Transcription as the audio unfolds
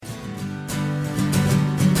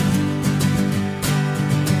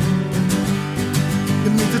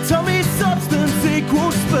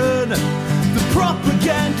equal spin. The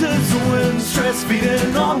propaganda's a win, stress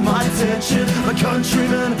feeding on my tension. My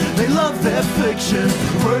countrymen, they love their fiction.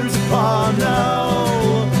 Words upon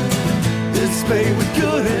now, it's made with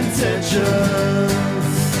good intentions.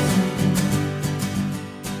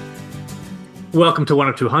 Welcome to 1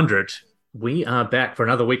 of 200. We are back for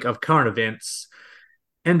another week of current events,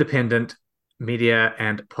 independent media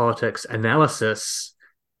and politics analysis.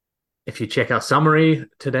 If you check our summary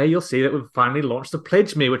today, you'll see that we've finally launched the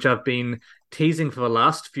Pledge Me, which I've been teasing for the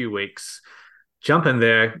last few weeks. Jump in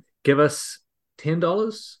there, give us $10,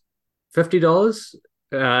 $50,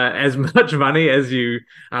 as much money as you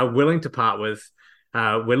are willing to part with.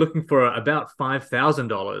 We're looking for about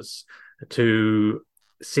 $5,000 to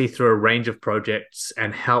see through a range of projects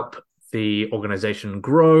and help the organization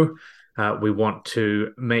grow. We want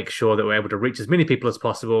to make sure that we're able to reach as many people as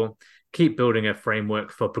possible, keep building a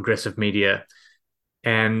framework for progressive media,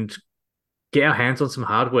 and get our hands on some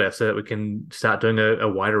hardware so that we can start doing a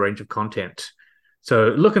wider range of content. So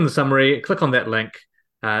look in the summary, click on that link,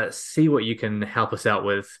 see what you can help us out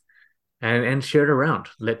with, and share it around.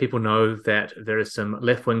 Let people know that there is some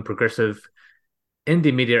left-wing progressive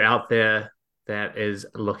indie media out there that is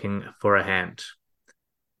looking for a hand.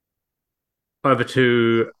 Over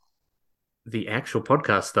to the actual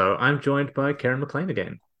podcast, though. I'm joined by Karen McLean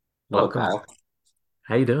again. Welcome. Hello, Kyle.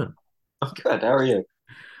 How you doing? I'm good. How are you?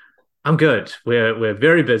 I'm good. We're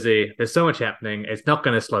very busy. There's so much happening. It's not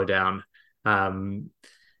going to slow down. The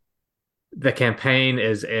campaign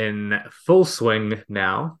is in full swing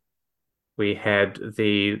now. We had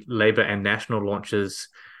the Labour and National launches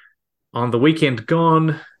on the weekend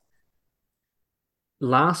gone.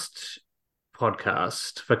 Last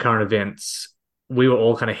podcast for current events, we were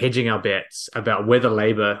all kind of hedging our bets about whether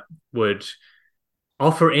Labour would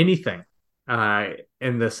offer anything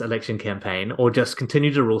in this election campaign or just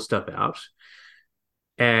continue to rule stuff out.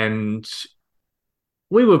 And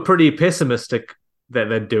we were pretty pessimistic that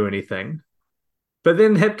they'd do anything. But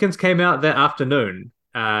then Hipkins came out that afternoon,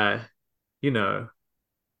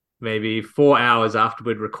 maybe 4 hours after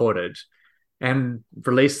we'd recorded, and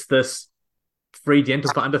released this free dental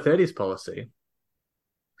for under 30s policy.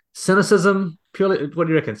 Cynicism, purely, what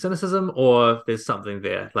do you reckon? Cynicism, or there's something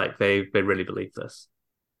there? Like they really believe this?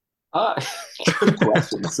 Good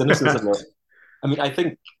question. Cynicism. I mean, I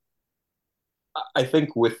think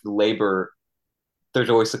with Labour, there's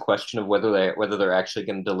always the question of whether they're actually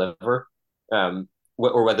going to deliver,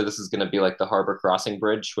 or whether this is going to be like the Harbour Crossing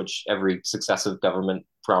Bridge, which every successive government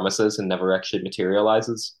promises and never actually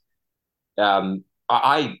materializes.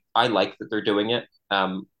 I like that they're doing it.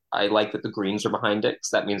 I like that the Greens are behind it, because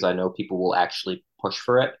that means I know people will actually push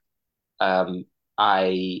for it. To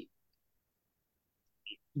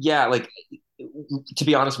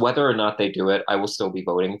be honest, whether or not they do it, I will still be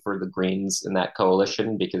voting for the Greens in that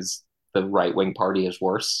coalition, because the right-wing party is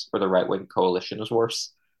worse, or the right-wing coalition is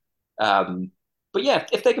worse. But yeah,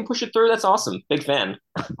 if they can push it through, that's awesome. Big fan.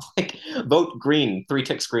 Like, vote Green, 3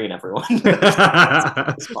 ticks Green, everyone.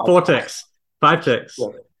 4 ticks, 5 ticks.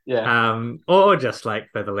 Yeah. Or just like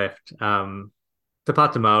for the left. Te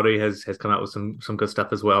Pāti Māori has come out with some good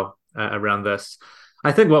stuff as well around this.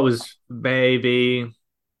 I think what was maybe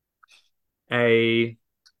an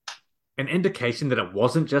indication that it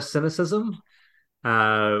wasn't just cynicism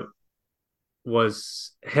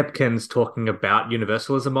was Hipkins talking about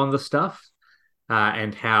universalism on the stuff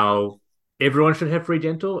and how everyone should have free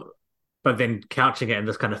dental, but then couching it in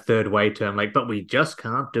this kind of third way term, like, but we just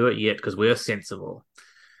can't do it yet because we're sensible.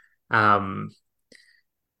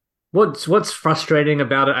 What's frustrating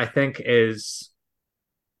about it, I think, is,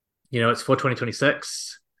 it's for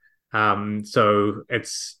 2026. So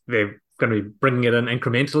they're going to be bringing it in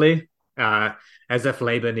incrementally, as if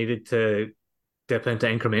Labour needed to dip into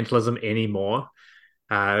incrementalism any more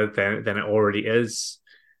than it already is.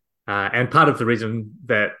 And part of the reason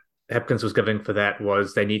that Hipkins was giving for that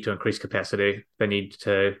was they need to increase capacity. They need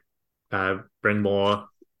to bring more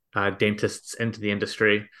dentists into the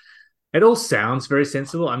industry. It all sounds very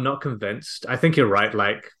sensible. I'm not convinced. I think you're right.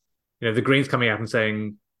 Like, the Greens coming out and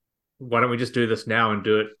saying, why don't we just do this now and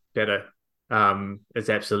do it better? Is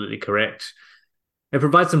absolutely correct. It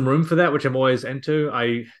provides some room for that, which I'm always into.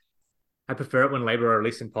 I prefer it when Labour are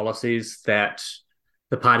releasing policies that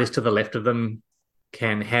the parties to the left of them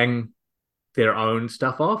can hang their own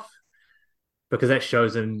stuff off, because that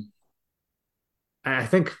shows I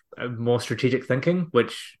think, more strategic thinking,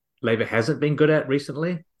 which Labour hasn't been good at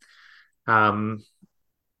recently. But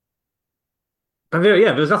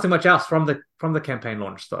there's nothing much else from the campaign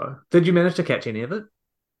launch, though. Did you manage to catch any of it?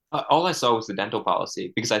 All I saw was the dental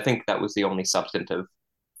policy, because I think that was the only substantive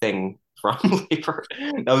thing from labor.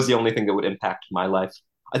 That was the only thing that would impact my life.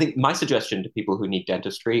 I think my suggestion to people who need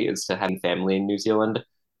dentistry is to have a family in New Zealand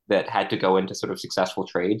that had to go into sort of successful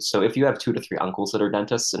trades. So if you have 2 to 3 uncles that are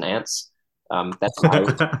dentists and aunts, that's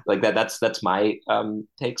my like that's my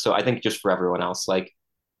take. So I think just for everyone else,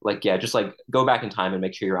 yeah, just like go back in time and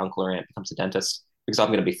make sure your uncle or aunt becomes a dentist because I'm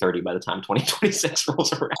going to be 30 by the time 2026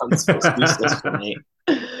 rolls around. So it's useless for me.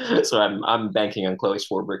 So I'm banking on Chloe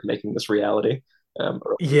Swarbrick making this reality.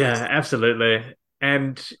 Yeah, absolutely.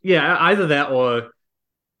 And yeah, either that or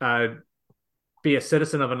uh, be a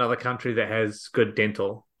citizen of another country that has good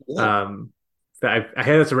dental. Yeah. Um, I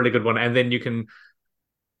hear that's a really good one. And then you can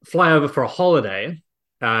fly over for a holiday,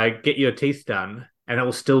 get your teeth done, and it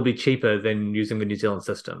will still be cheaper than using the New Zealand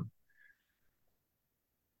system.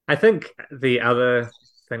 I think the other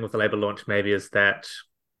thing with the Labour launch maybe is that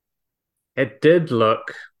it did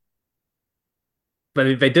look,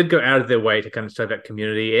 but they did go out of their way to kind of show that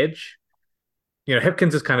community edge. You know,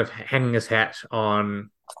 Hipkins is kind of hanging his hat on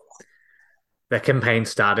the campaign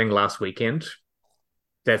starting last weekend.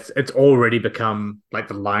 It's already become like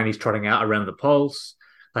the line he's trotting out around the polls.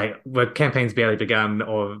 Like the campaign's barely begun,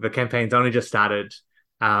 or the campaign's only just started,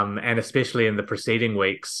 and especially in the preceding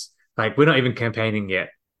weeks, like we're not even campaigning yet.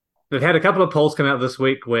 They've had a couple of polls come out this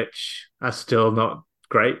week, which are still not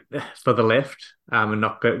great for the left, and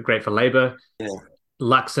not great for Labour. Yeah.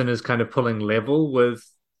 Luxon is kind of pulling level with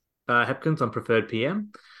Hipkins on preferred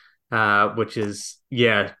PM, which is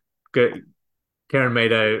yeah, good. Karen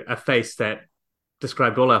made a face that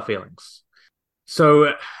described all our feelings.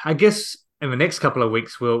 So I guess in the next couple of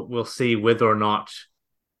weeks we'll see whether or not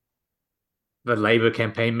the Labour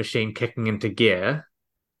campaign machine kicking into gear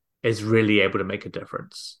is really able to make a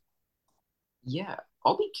difference. Yeah,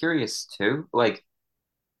 I'll be curious too. Like,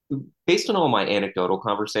 based on all my anecdotal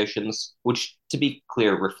conversations, which to be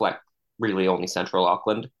clear reflect really only Central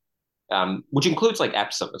Auckland, which includes like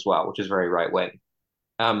Epsom as well, which is very right wing.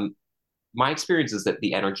 Um, my experience is that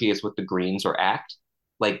the energy is with the Greens or ACT.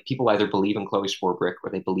 Like people either believe in Chloe Swarbrick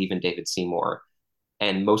or they believe in David Seymour,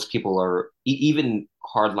 and most people are even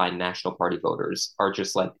hardline National Party voters are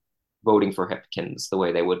just like voting for Hipkins the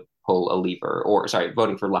way they would pull a lever, or sorry,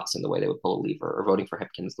 voting for Luxon the way they would pull a lever, or voting for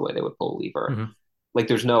Hipkins the way they would pull a lever. Mm-hmm. Like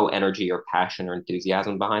there's no energy or passion or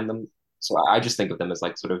enthusiasm behind them. So I just think of them as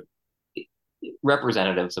like sort of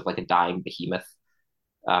representatives of like a dying behemoth,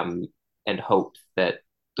 um, and hope that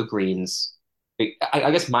the Greens. I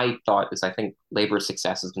guess my thought is I think Labor's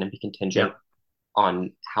success is going to be contingent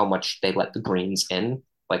on how much they let the Greens in,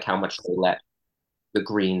 like how much they let the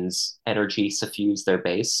Greens' energy suffuse their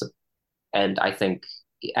base. And I think,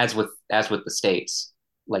 as with the states,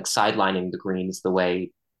 like sidelining the Greens the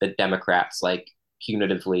way the Democrats like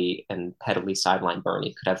punitively and pettily sideline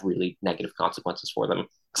Bernie could have really negative consequences for them.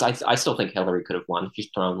 Because I still think Hillary could have won if she's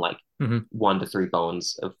thrown like 1 to 3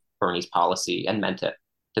 bones of Bernie's policy and meant it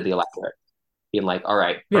to the electorate, being like, all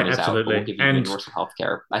right, Bernie's out, but we'll give you universal health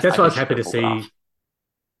care. That's why I was happy to see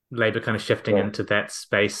Labour kind of shifting into that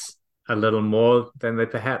space a little more than they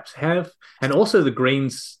perhaps have. And also the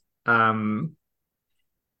Greens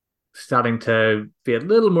starting to be a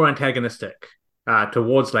little more antagonistic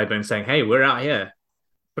towards Labour and saying, hey, we're out here.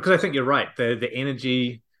 Because I think you're right. The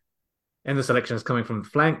energy in this election is coming from the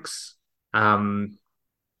flanks. For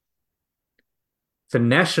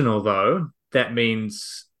National, though, that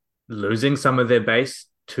means losing some of their base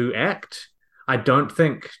to ACT. I don't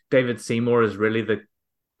think David Seymour is really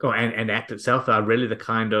and ACT itself are really the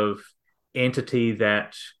kind of entity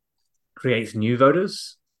that creates new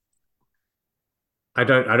voters. I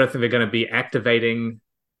don't think they're going to be activating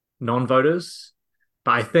non-voters,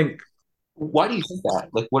 but I think. Why do you think that?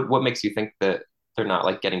 Like, what makes you think that they're not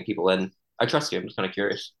like getting people in? I trust you. I'm just kind of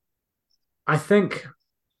curious. I think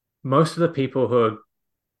most of the people who are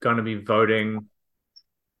going to be voting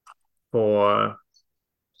for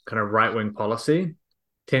kind of right-wing policy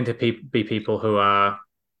tend to be people who are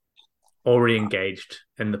already engaged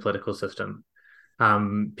in the political system.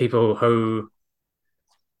 People who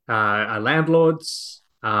are landlords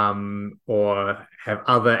or have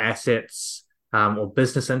other assets or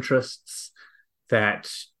business interests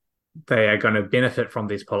that they are going to benefit from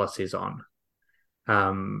these policies on.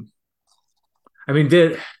 I mean,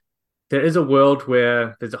 there is a world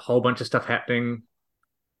where there's a whole bunch of stuff happening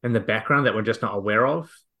in the background that we're just not aware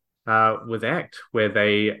of with ACT, where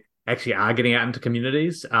they actually are getting out into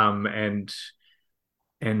communities and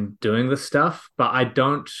doing this stuff. But I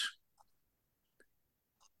don't.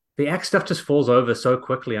 The ACT stuff just falls over so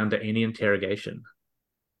quickly under any interrogation,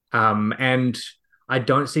 and I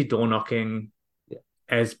don't see door knocking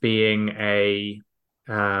as being a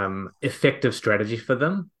effective strategy for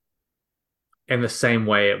them in the same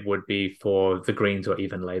way it would be for the Greens or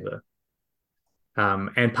even Labour.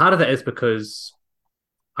 And part of that is because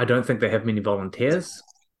I don't think they have many volunteers.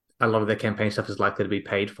 A lot of their campaign stuff is likely to be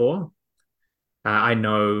paid for. I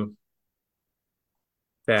know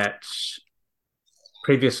that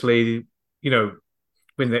previously,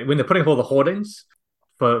 when they're putting up all the hoardings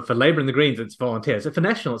for Labour and the Greens, it's volunteers. For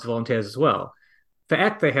National, it's volunteers as well. For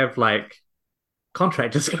ACT, they have like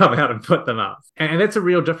contractors come out and put them up, and that's a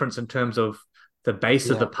real difference in terms of the base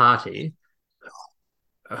of the party,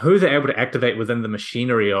 who they're able to activate within the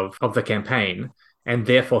machinery of the campaign, and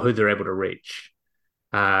therefore who they're able to reach.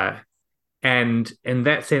 And in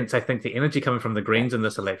that sense, I think the energy coming from the Greens in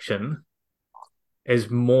this election is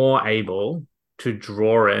more able to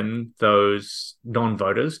draw in those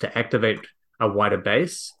non-voters to activate a wider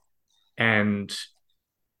base. And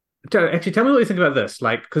actually, tell me what you think about this.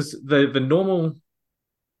 Like, because the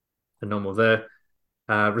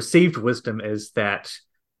received wisdom is that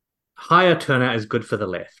higher turnout is good for the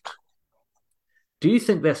left. Do you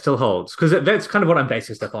think that still holds? Because that's kind of what I'm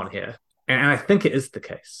basing stuff on here, and I think it is the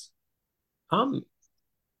case.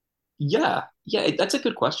 Yeah, that's a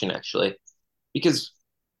good question actually, because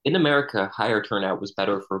in America, higher turnout was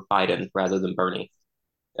better for Biden rather than Bernie.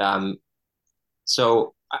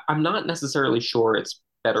 So I'm not necessarily sure it's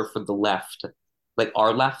better for the left, like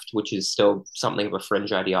our left, which is still something of a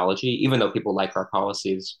fringe ideology, even though people like our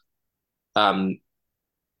policies.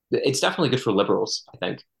 It's definitely good for liberals, I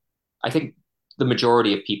think. I think the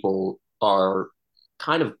majority of people are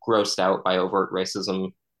kind of grossed out by overt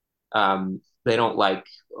racism. They don't like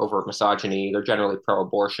overt misogyny. They're generally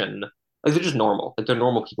pro-abortion. Like they're just normal. Like they're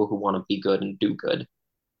normal people who want to be good and do good.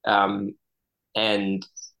 Um, and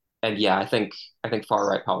and yeah, I think far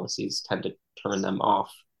right policies tend to turn them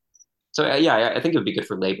off. So yeah, I think it would be good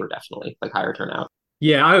for labor, definitely, like higher turnout.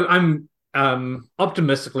 Yeah, I'm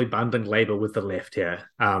optimistically bundling Labour with the left here,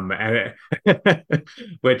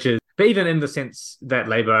 which is, but even in the sense that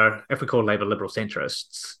Labour, if we call Labour liberal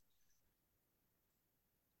centrists,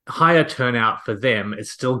 higher turnout for them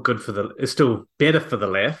is still better for the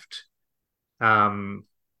left,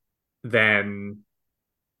 than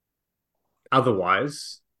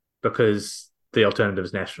otherwise, because the alternative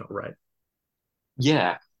is national, right?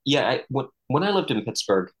 Yeah, yeah. When I lived in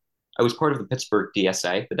Pittsburgh, I was part of the Pittsburgh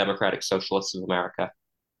DSA, the Democratic Socialists of America,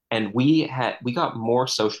 and we got more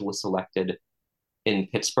socialists elected in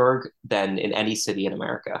Pittsburgh than in any city in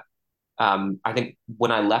America. I think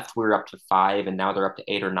when I left, we were up to five, and now they're up to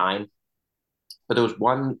eight or nine. But there was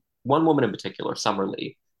one woman in particular, Summer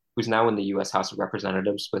Lee, who's now in the U.S. House of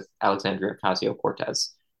Representatives with Alexandria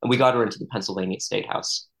Ocasio-Cortez, and we got her into the Pennsylvania State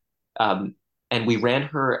House. Um, and we ran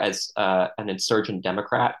her as an insurgent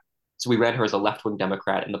Democrat. So we ran her as a left-wing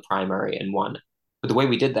Democrat in the primary and won. But the way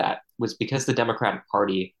we did that was because the Democratic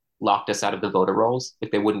Party locked us out of the voter rolls. If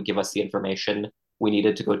they wouldn't give us the information we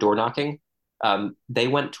needed to go door knocking, they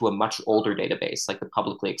went to a much older database, like the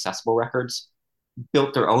publicly accessible records,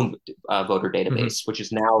 built their own voter database, which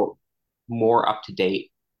is now more up to date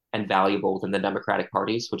and valuable than the Democratic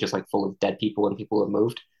Party's, which is like full of dead people and people who have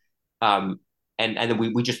moved. And then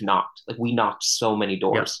we just knocked so many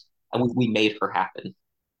doors, and we made her happen.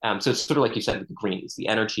 So it's sort of like you said with the Greens, the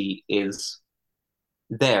energy is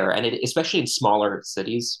there, and especially in smaller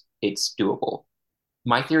cities, it's doable.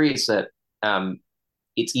 My theory is that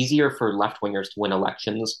it's easier for left wingers to win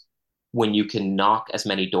elections when you can knock as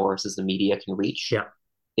many doors as the media can reach. Yeah.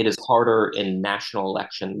 It is harder in national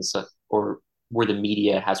elections or where the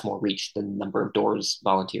media has more reach than the number of doors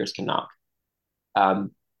volunteers can knock.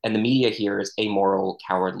 And the media here is amoral,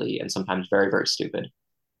 cowardly, and sometimes very, very stupid.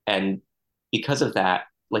 And because of that,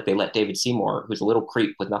 like they let David Seymour, who's a little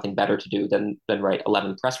creep with nothing better to do than write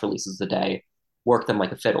 11 press releases a day, work them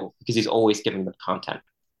like a fiddle because he's always giving them content.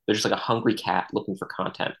 They're just like a hungry cat looking for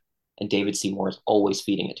content, and David Seymour is always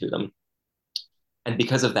feeding it to them. And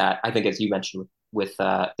because of that, I think, as you mentioned with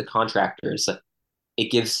the contractors, it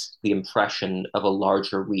gives the impression of a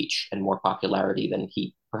larger reach and more popularity than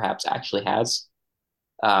he perhaps actually has,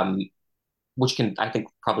 which can, I think,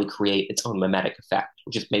 probably create its own mimetic effect,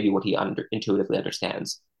 which is maybe what he intuitively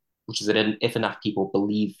understands, which is that if enough people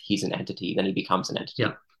believe he's an entity, then he becomes an entity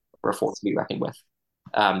or a force to be reckoned with.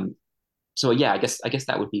 So yeah, I guess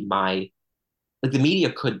that would be like the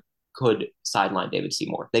media could sideline David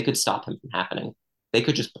Seymour. They could stop him from happening. They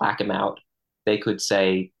could just black him out. They could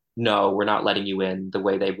say, no, we're not letting you in, the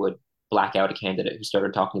way they would black out a candidate who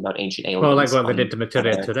started talking about ancient aliens. Well, like what they did to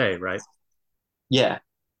Matilda today, right? Yeah.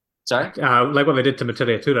 Sorry? Like what they did to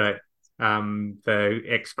Matilda today, the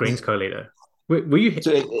ex-Greens co-leader. Were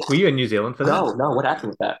you in New Zealand for that? No, what happened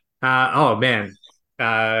with that? Oh, man.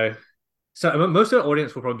 So most of the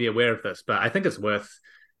audience will probably be aware of this, but I think it's worth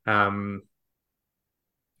um,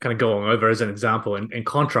 kind of going over as an example in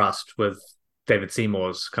contrast with David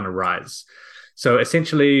Seymour's kind of rise. So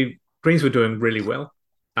essentially, Greens were doing really well.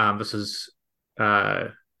 This is uh,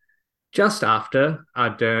 just after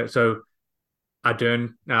Ardern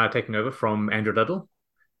taking over from Andrew Little.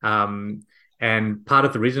 And part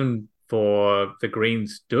of the reason for the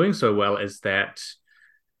Greens doing so well is that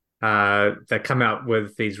they come out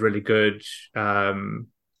with these really good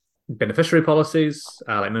beneficiary policies,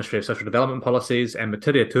 like Ministry of Social Development policies, and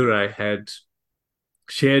Matiria Ture had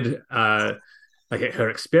shared like her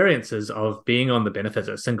experiences of being on the benefits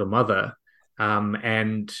as a single mother,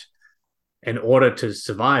 and in order to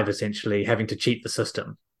survive, essentially having to cheat the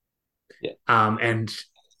system. Yeah. And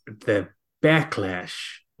the backlash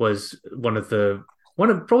was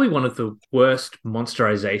probably one of the worst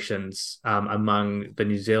monsterizations among the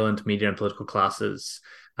New Zealand media and political classes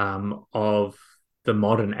of the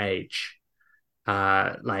modern age.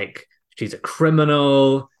 Like she's a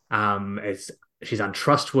criminal. She's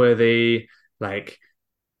untrustworthy. Like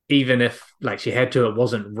even if like she had to, it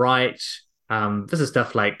wasn't right. This is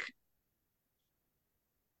stuff like,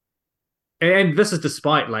 and this is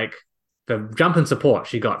despite like the jump in support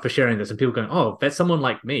she got for sharing this, and people going, "Oh, that's someone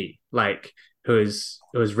like me, like who is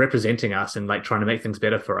representing us and like trying to make things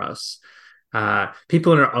better for us."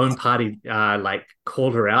 People in her own party like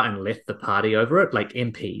called her out and left the party over it, like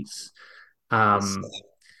MPs.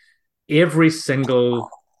 Every single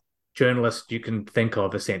journalist you can think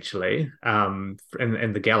of, essentially, in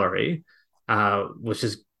the gallery, was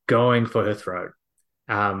just going for her throat.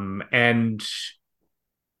 And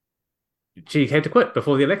she had to quit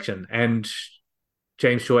before the election, and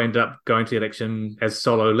James Shaw ended up going to the election as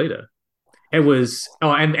solo leader. It was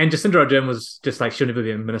and Jacinda Ardern was just like, she'll never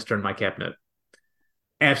be a minister in my cabinet.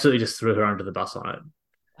 Absolutely, just threw her under the bus on it.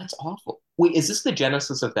 That's awful. Wait, is this the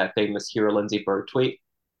genesis of that famous Hero Lindsay Bird tweet?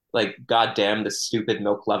 Like, goddamn, this stupid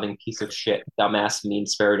milk-loving piece of shit, dumbass,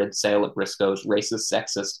 mean-spirited sale at Briscoe's, racist,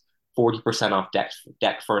 sexist, 40% off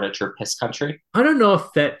deck furniture, piss country. I don't know if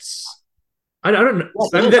that's. I don't know.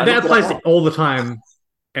 I mean, that applies all the time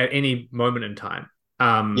at any moment in time.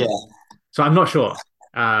 Yeah. So I'm not sure.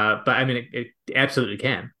 But I mean, it absolutely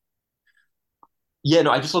can. Yeah,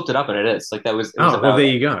 no, I just looked it up and it is. Like, it was well, about there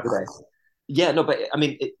you go. today. Yeah, no, but I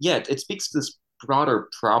mean, it speaks to this broader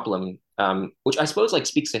problem, which I suppose like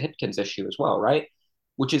speaks to Hipkins' issue as well, right?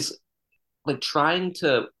 Which is like trying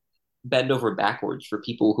to bend over backwards for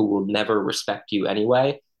people who will never respect you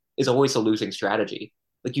anyway is always a losing strategy.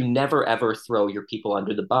 Like you never ever throw your people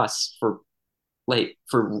under the bus for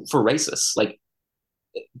racists, like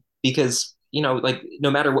because like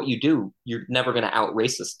no matter what you do, you're never going to out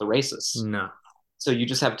racist the racists. No. So you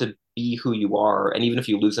just have to be who you are, and even if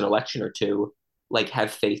you lose an election or two, like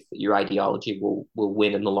have faith that your ideology will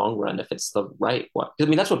win in the long run if it's the right one. I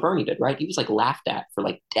mean, that's what Bernie did, right? He was like laughed at for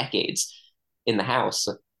like decades in the House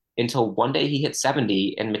until one day he hit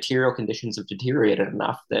 70 and material conditions have deteriorated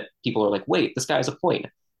enough that people are like, wait, this guy has a point.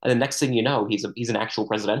 And the next thing you know, he's an actual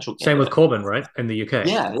presidential candidate. Same with Corbyn, right? In the UK.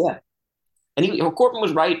 Yeah, yeah. And Corbyn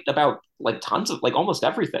was right about like tons of like almost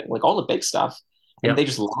everything, like all the big stuff. And they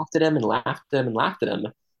just laughed at him and laughed at him and laughed at him.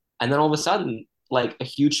 And then all of a sudden, like a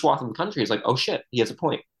huge swath of the country is like, oh shit, he has a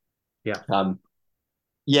point. Yeah.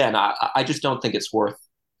 Yeah, and I just don't think it's worth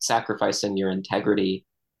sacrificing your integrity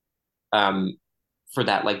for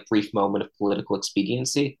that like brief moment of political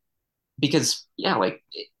expediency. Because yeah, like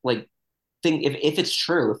if it's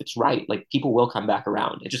true, if it's right, like people will come back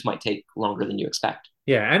around. It just might take longer than you expect.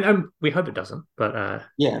 Yeah, and we hope it doesn't. But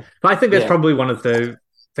yeah. But I think that's probably one of the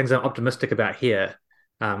things I'm optimistic about here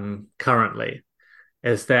currently,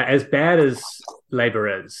 is that as bad as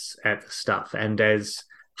Labour is at this stuff, and as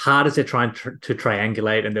hard as they're trying to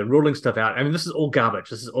triangulate and they're ruling stuff out, I mean, this is all garbage.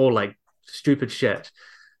 This is all like stupid shit.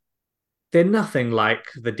 They're nothing like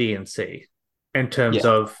the DNC in terms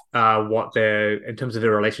of in terms of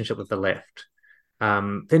their relationship with the left.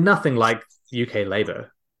 They're nothing like UK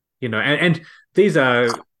Labour, and those are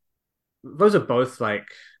both like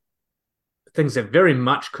things that very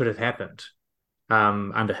much could have happened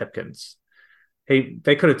under Hipkins.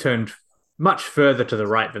 They could have turned much further to the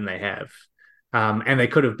right than they have, and they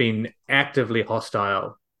could have been actively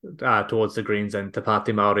hostile towards the Greens and Te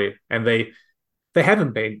Pāti Māori, and they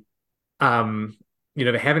haven't been.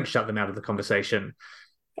 They haven't shut them out of the conversation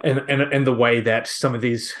in the way that some of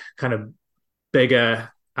these kind of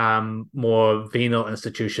bigger, more venal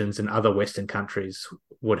institutions in other Western countries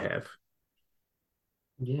would have.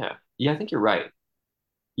 Yeah, I think you're right.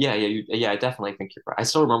 Yeah, I definitely think you're right. I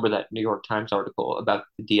still remember that New York Times article about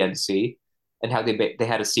the DNC and how they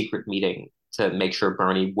had a secret meeting to make sure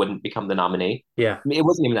Bernie wouldn't become the nominee. Yeah. I mean, it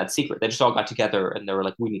wasn't even that secret. They just all got together and they were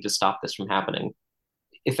like, we need to stop this from happening,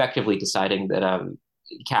 effectively deciding that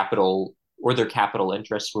capital or their capital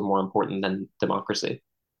interests were more important than democracy,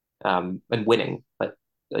 and winning. But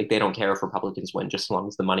like they don't care if Republicans win, just as long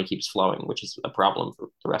as the money keeps flowing, which is a problem for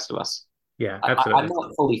the rest of us. Yeah, I'm absolutely.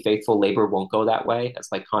 not fully faithful. Labor won't go that way.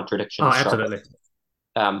 That's like contradiction Oh, is sharp. absolutely.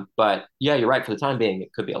 But yeah, you're right. For the time being,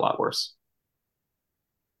 it could be a lot worse.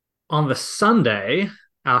 On the Sunday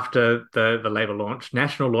after the Labour launch,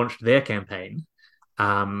 National launched their campaign.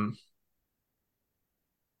 Um,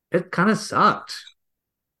 it kind of sucked.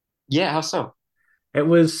 Yeah, how so? It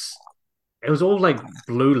was it was all like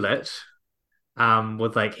blue lit,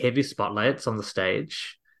 with like heavy spotlights on the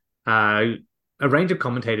stage. Uh, a range of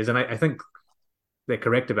commentators, and I think they're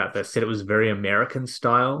correct about this, said it was very American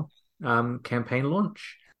style campaign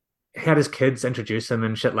launch. He had his kids introduce him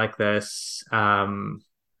and shit like this.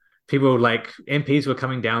 People like MPs were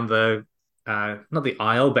coming down the not the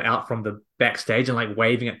aisle, but out from the backstage and like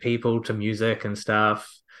waving at people to music and stuff.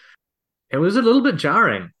 It was a little bit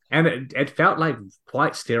jarring, and it felt like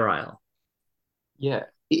quite sterile. Yeah,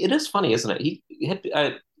 it is funny, isn't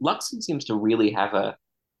it? Luxon seems to really have a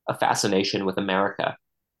fascination with America.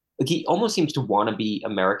 Like he almost seems to want to be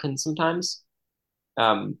American sometimes,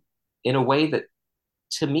 um, in a way that,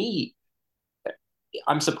 to me,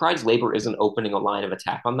 I'm surprised Labor isn't opening a line of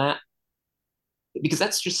attack on that because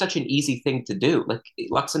that's just such an easy thing to do. Like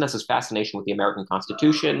Luxon has his fascination with the American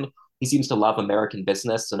Constitution. He seems to love American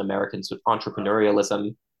business and American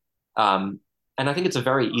entrepreneurialism. Um, and I think it's a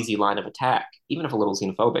very easy line of attack, even if a little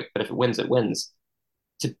xenophobic. But if it wins, it wins.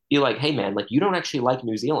 To be like, hey man, like you don't actually like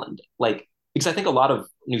New Zealand, like because I think a lot of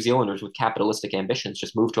New Zealanders with capitalistic ambitions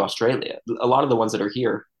just move to Australia. A lot of the ones that are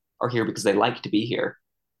here because they like to be here,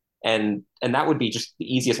 and that would be just the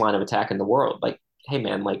easiest line of attack in the world. Like, hey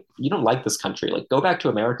man, like you don't like this country, like go back to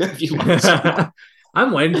America if you love it so much.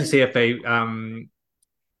 I'm waiting to see if they kind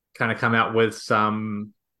of come out with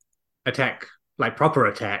some attack, like proper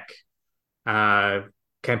attack uh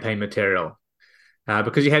campaign material.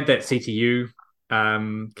 Because you had that CTU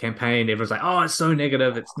campaign, everyone's like, "Oh, it's so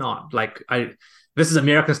negative." It's not. Like I, this is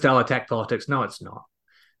American style attack politics. No, it's not.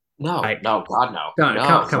 No, Like, no, God, no, don't,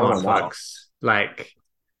 no, come no, on, no, no. folks. Like,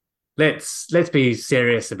 let's be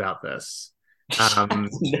serious about this.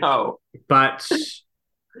 No. But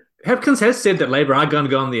Hopkins has said that Labour are going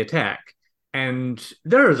to go on the attack, and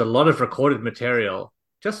there is a lot of recorded material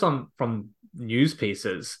just on from news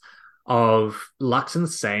pieces of Luxon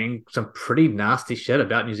saying some pretty nasty shit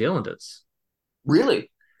about New Zealanders.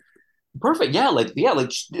 Really? Perfect. Yeah, like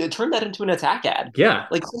turn that into an attack ad. Yeah,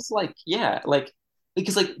 Like just like yeah, like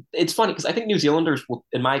because like it's funny because I think New Zealanders will,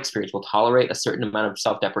 in my experience, will tolerate a certain amount of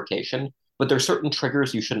self-deprecation, but there's certain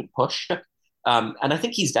triggers you shouldn't push. And I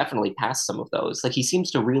think he's definitely passed some of those. Like he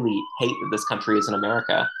seems to really hate that this country is in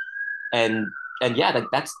America, and and yeah, like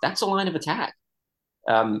that's a line of attack.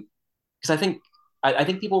 Because I think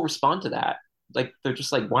people respond to that. Like they're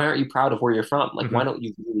just like, why aren't you proud of where you're from? Like why mm-hmm. don't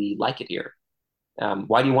you really like it here?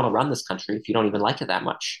 Why do you want to run this country if you don't even like it that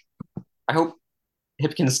much? I hope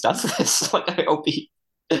Hipkins does this. Like I hope he,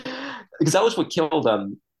 because that was what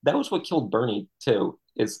killed Bernie too.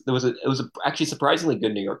 It was actually surprisingly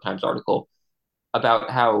good New York Times article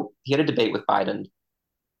about how he had a debate with Biden,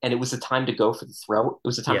 and it was the time to go for the throat. It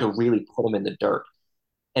was the time Yeah, to really put him in the dirt.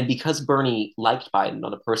 And because Bernie liked Biden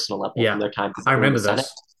on a personal level from yeah, their time I together in the remember Senate,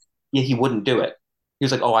 this. yeah, he wouldn't do it. He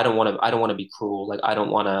was like, "Oh, I don't want to be cruel. Like, I don't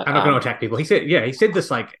want I'm to." not going to attack people. He said, yeah, he said this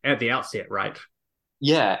like at the outset, right?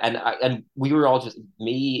 Yeah, and we were all just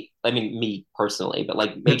me. I mean, me personally, but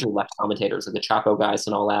like major left commentators, like the Chapo guys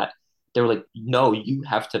and all that. They were like, "No, you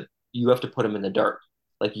have to put him in the dirt.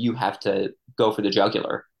 Like, you have to go for the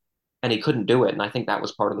jugular." And he couldn't do it, and I think that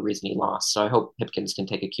was part of the reason he lost. So I hope Hipkins can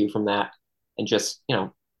take a cue from that and just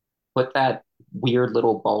put that weird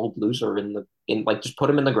little bald loser in like just put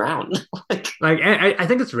him in the ground. Like, Like, I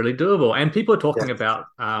think it's really doable. And people are yeah, talking about,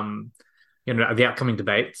 the upcoming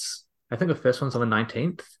debates. I think the first one's on the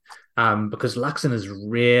 19th, because Luxon is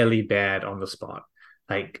really bad on the spot,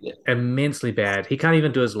 like yeah, immensely bad. He can't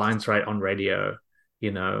even do his lines right on radio.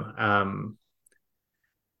 You know,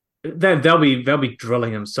 they'll be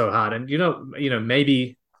drilling him so hard, and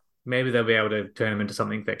maybe they'll be able to turn him into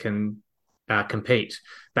something that can compete.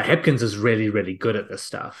 But Hepkins is really really good at this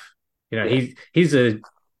stuff. yeah, He's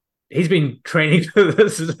been training for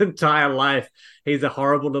this his entire life. He's a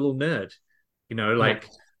horrible little nerd, yeah, like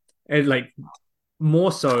and like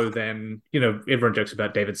more so than everyone jokes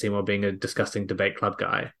about David Seymour being a disgusting debate club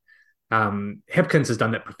guy. Hepkins has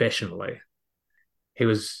done that professionally.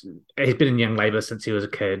 He's been in Young Labour since he was a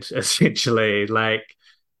kid, essentially. Like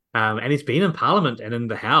And he's been in Parliament and in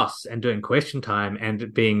the House and doing question time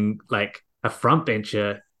and being like a front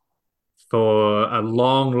bencher for a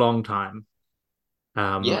long, long time.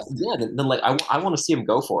 Yeah, Um, yeah. Then like I want to see him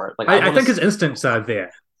go for it. Like I I want to think see, his instincts are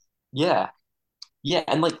there. yeah, yeah.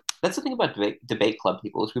 And like that's the thing about debate club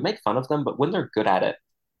people is we make fun of them, but when they're good at it,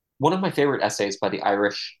 one of my favorite essays by the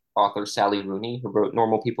Irish author Sally Rooney, who wrote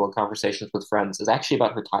Normal People in Conversations with Friends, is actually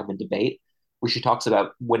about her time in debate, where she talks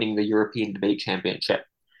about winning the European Debate Championship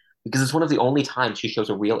because it's one of the only times she shows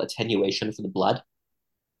a real attenuation for the blood.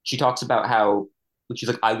 She talks about how she's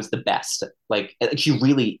like, I was the best. Like she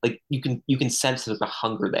really like you can sense there's a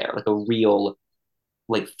hunger there, like a real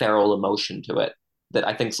like feral emotion to it that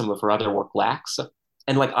I think some of her other work lacks.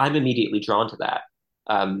 And like I'm immediately drawn to that.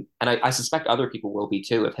 And I suspect other people will be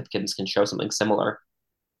too if Hipkins can show something similar.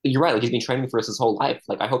 You're right, like he's been training for this his whole life.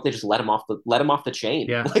 Like I hope they just let him off the chain.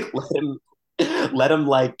 Yeah. Like let him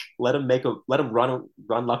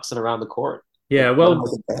run Luxon around the court. Like Yeah. let him Well,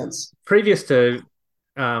 make a dance. previous to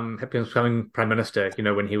Hipkins becoming prime minister,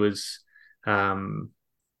 when he was um,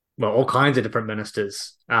 well, all kinds of different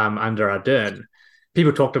ministers under Ardern,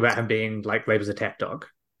 people talked about him being like Labour's attack dog.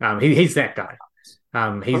 He's that guy.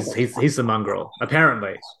 He's Okay. he's the mongrel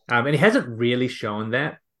apparently, and he hasn't really shown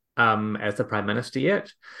that as the prime minister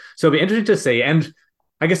yet. So it'll be interesting to see. And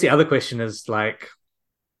I guess the other question is like,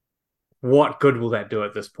 what good will that do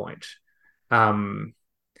at this point? Um,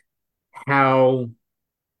 how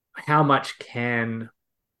how much can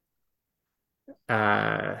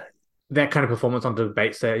uh, that kind of performance on the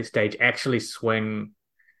debate stage actually swing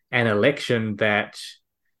an election that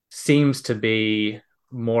seems to be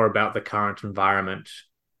more about the current environment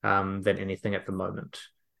than anything at the moment?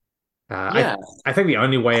 Yeah. I think the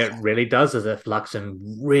only way it really does is if Luxon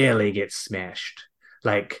really gets smashed,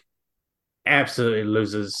 like absolutely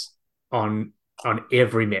loses on on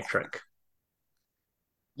every metric.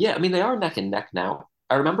 Yeah, I mean they are neck and neck now.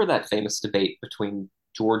 I remember that famous debate between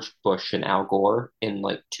George Bush and Al Gore in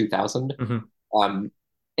like 2000. Mm-hmm. Um,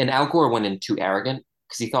 and Al Gore went in too arrogant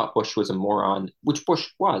because he thought Bush was a moron, which Bush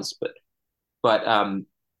was, but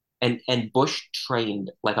and Bush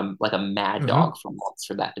trained like a mad Mm-hmm. dog for months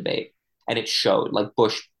for that debate, and it showed. Like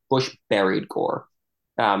Bush buried Gore,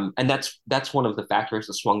 and that's one of the factors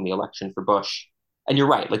that swung the election for Bush. And you're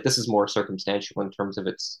right, like this is more circumstantial in terms of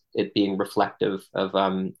it being reflective of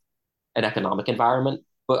an economic environment.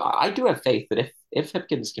 But I do have faith that if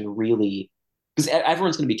Hipkins can really, because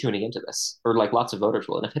everyone's going to be tuning into this, or like lots of voters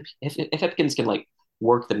will, and if Hipkins can like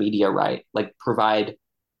work the media right, like provide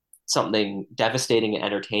something devastating and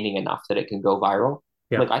entertaining enough that it can go viral,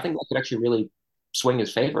 Yeah. like I think that could actually really swing in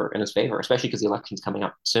his favor, especially because the election's coming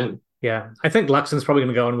up soon. Yeah, I think Luxon's probably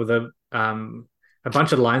going to go in with a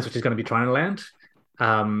bunch of lines which he's going to be trying to land,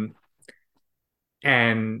 um,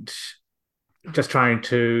 and just trying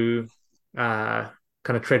to kind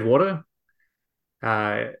of tread water.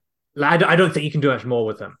 I don't think you can do much more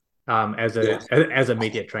with him Yeah, as a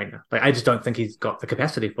media trainer. Like I just don't think he's got the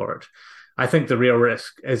capacity for it. I think the real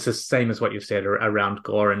risk is the same as what you've said around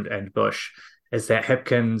Gore and Bush, is that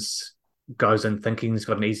Hipkins goes in thinking he's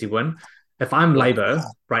got an easy win. If I'm yeah, Labour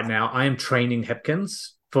right now, I am training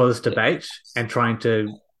Hipkins for this yeah, debate and trying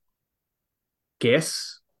to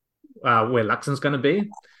guess where Luxon's going to be.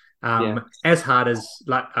 yeah, As hard as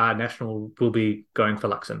National will be going for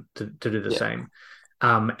Luxon to do the yeah, same.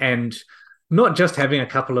 And not just having a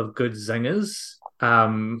couple of good zingers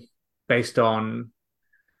based on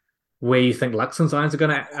where you think Luxon's lines are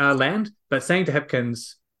going to land, but saying to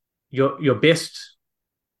Hipkins, your best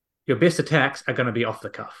attacks are going to be off the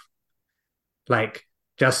cuff. Like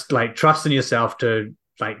just like trust in yourself to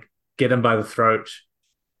like get him by the throat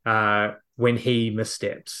when he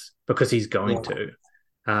missteps because he's going yeah.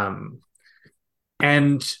 to.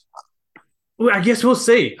 And well, I guess we'll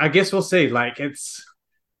see. I guess we'll see. Like it's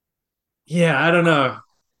yeah, I don't know.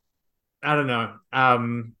 I don't know.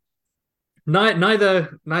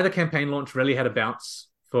 Neither campaign launch really had a bounce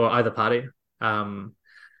for either party. Um,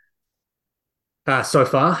 so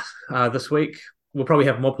far this week, we'll probably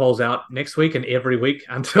have more polls out next week and every week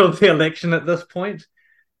until the election at this point.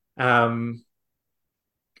 Um,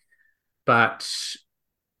 but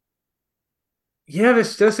yeah,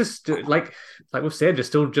 there's just like we've said, there's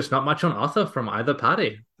still just not much on offer from either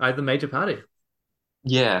party, either major party.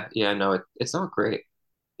 Yeah, yeah, no, it's not great.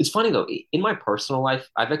 It's funny though, in my personal life,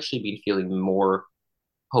 I've actually been feeling more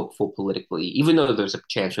hopeful politically, even though there's a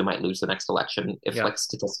chance we might lose the next election, if Yeah, like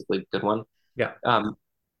statistically a good one. yeah, Um,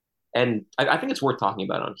 and I think it's worth talking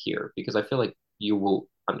about on here because I feel like you will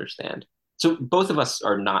understand. So both of us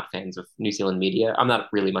are not fans of New Zealand media. I'm not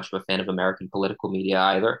really much of a fan of American political media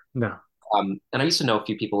either. no, And I used to know a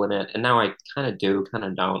few people in it, and now I kind of do, kind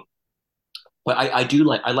of don't. But I do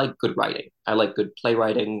like I like good writing. I like good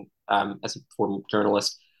playwriting. As a former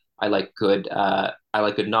journalist, I like good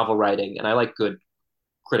novel writing, and I like good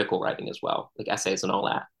critical writing as well, like essays and all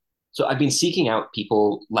that. So I've been seeking out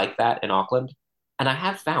people like that in Auckland, and I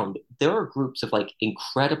have found there are groups of like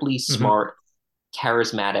incredibly Hmm. smart,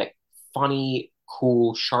 charismatic, funny,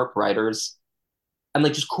 cool, sharp writers, and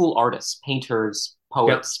like just cool artists, painters, Yep.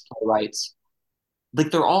 poets, playwrights. Like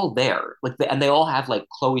they're all there, and they all have like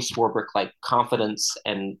Chloe Swarbrick like confidence,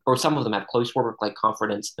 and or some of them have Chloe Swarbrick like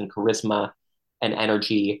confidence and charisma and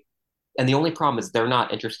energy. And the only problem is they're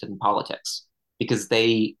not interested in politics because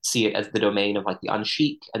they see it as the domain of like the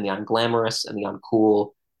unchic and the unglamorous and the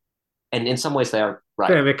uncool. And in some ways, they are right.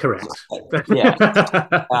 They're correct.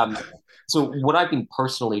 Yeah. Um, so what I've been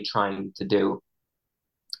personally trying to do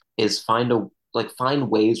is find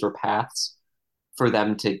ways or paths for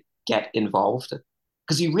them to get involved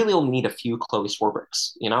because you really only need a few Chloe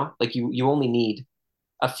Swarbricks, like you only need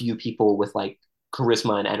a few people with like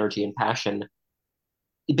charisma and energy and passion.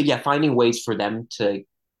 But yeah, finding ways for them to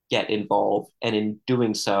get involved and in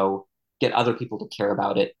doing so, get other people to care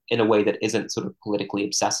about it in a way that isn't sort of politically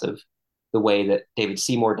obsessive, the way that David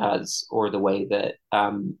Seymour does, or the way that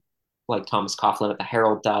like Thomas Coughlin at the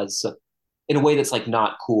Herald does, in a way that's like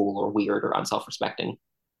not cool or weird or unself-respecting.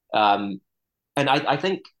 Um, and I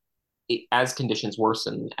think as conditions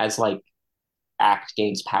worsen, as like ACT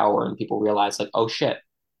gains power and people realize like, oh shit,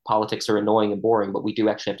 politics are annoying and boring, but we do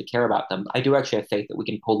actually have to care about them. I do actually have faith that we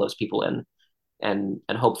can pull those people in and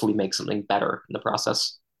hopefully make something better in the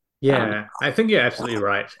process. Um, Yeah, I think you're absolutely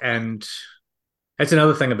right. And it's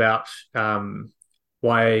another thing about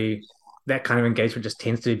why that kind of engagement just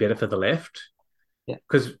tends to be better for the left. yeah,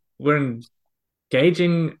 Because we're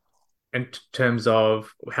engaging in terms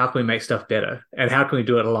of how can we make stuff better and how can we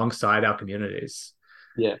do it alongside our communities.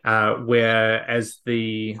 yeah, Whereas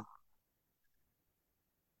the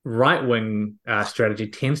right wing strategy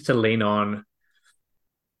tends to lean on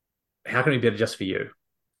how can we be better just for you?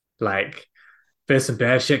 Like there's some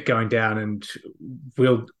bad shit going down and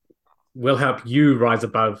we'll we'll help you rise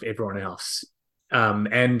above everyone else.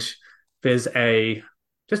 And there's a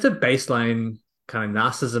just a baseline kind of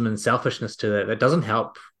narcissism and selfishness to that that doesn't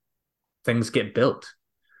help things get built.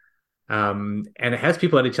 And it has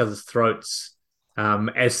people at each other's throats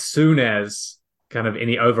as soon as kind of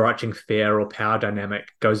any overarching fear or power dynamic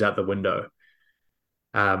goes out the window.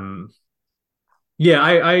 Um, yeah,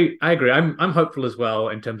 I agree. I'm hopeful as well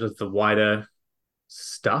in terms of the wider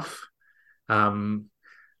stuff. Um,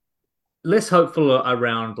 Less hopeful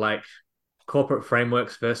around like corporate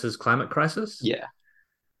frameworks versus climate crisis. yeah.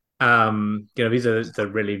 These are the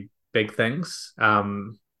really big things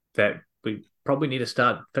that we probably need to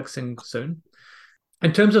start fixing soon.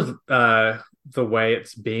 In terms of the way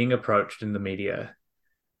it's being approached in the media,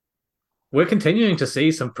 we're continuing to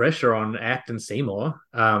see some pressure on ACT and Seymour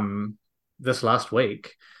this last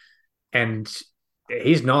week, and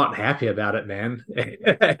he's not happy about it, man.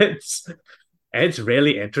 It's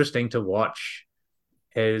really interesting to watch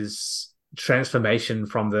his transformation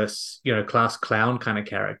from this, class clown kind of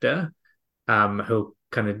character, who'll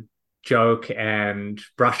kind of joke and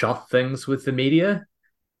brush off things with the media,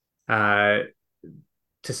 uh,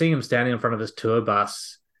 to see him standing in front of his tour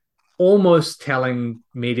bus, almost telling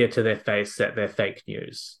media to their face that they're fake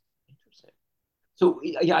news. So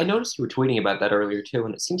yeah, I noticed you were tweeting about that earlier too,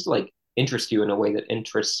 and it seems to like interest you in a way that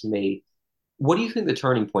interests me. What do you think the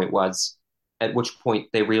turning point was? At which point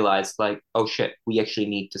they realized like, oh shit, we actually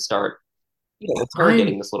need to start,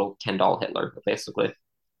 interrogating I this little Ken doll Hitler, basically.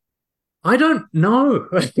 I don't know.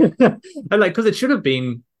 Like because it should have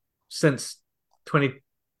been since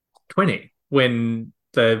 2020 when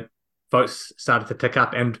the votes started to tick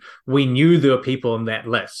up, and we knew there were people in that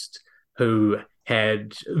list who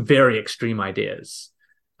had very extreme ideas.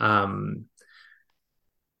 Um,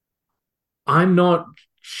 I'm not.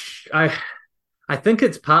 I I think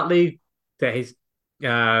it's partly that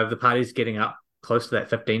the party's getting up close to that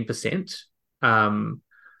 15%. Um,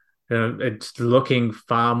 it's looking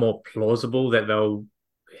far more plausible that they'll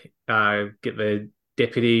get the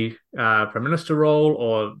deputy prime minister role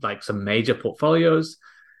or like some major portfolios.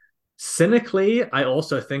 Cynically, I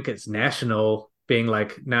also think it's national being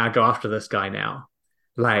like, nah, go after this guy now.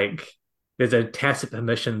 Like, there's a tacit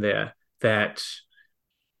permission there that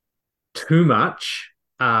too much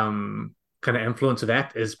kind of influence of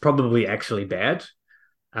ACT is probably actually bad.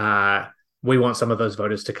 Uh, we want some of those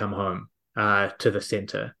voters to come home to the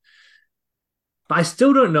center. But I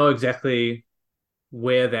still don't know exactly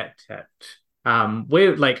where that tapped.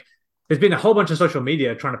 Where like there's been a whole bunch of social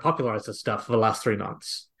media trying to popularize this stuff for the last 3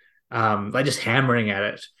 months. like just hammering at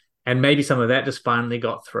it. And maybe some of that just finally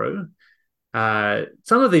got through.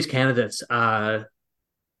 Some of these candidates are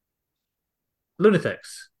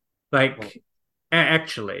lunatics, like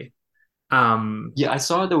actually. Yeah, I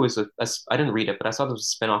saw there was I didn't read it, but I saw there was a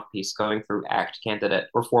spin-off piece going through ACT candidate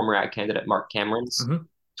or former ACT candidate Mark Cameron's mhm.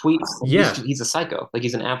 tweets. Yeah, He's a psycho. Like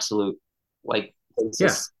he's an absolute like yeah,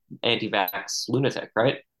 racist, anti-vax lunatic,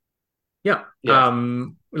 right? yeah. Yeah,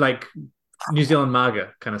 Like New Zealand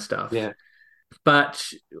MAGA kind of stuff. yeah. But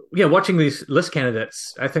yeah, watching these list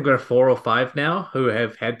candidates, I think there are 4 or 5 now who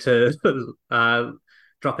have had to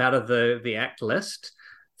drop out of the ACT list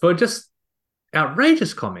for just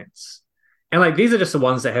outrageous comments. And like these are just the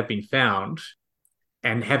ones that have been found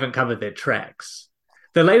and haven't covered their tracks.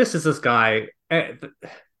 The latest is this guy,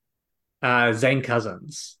 Zane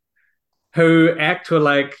Cousins, who ACT were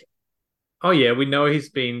like, oh yeah, we know he's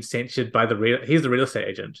been censured by he's the real estate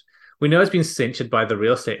agent. We know he's been censured by the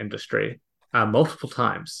real estate industry multiple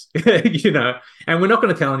times, and we're not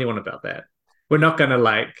going to tell anyone about that. We're not going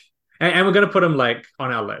to and we're going to put him like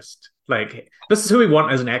on our list. Like this is who we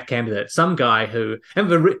want as an ACT candidate. Some guy who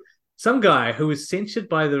was censured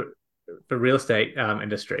by the real estate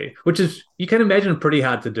industry, which is you can imagine pretty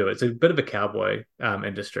hard to do. It's a bit of a cowboy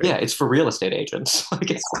industry. Yeah, it's for real estate agents.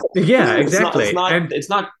 Like yeah, exactly. It's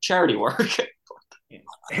not charity work.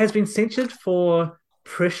 Has been censured for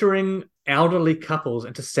pressuring elderly couples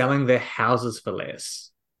into selling their houses for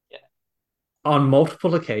less. Yeah. On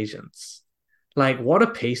multiple occasions. Like, what a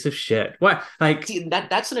piece of shit. What like See,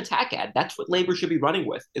 that's an attack ad. That's what Labor should be running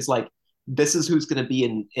with. Is like this is who's going to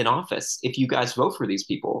be in office if you guys vote for these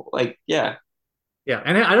people. Like, yeah. Yeah,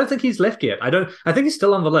 and I don't think he's left yet. I think he's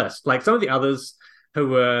still on the list. Like some of the others who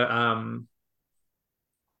were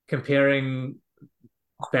comparing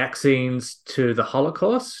vaccines to the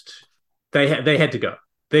Holocaust, they had to go.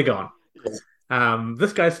 They're gone.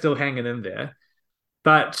 This guy's still hanging in there,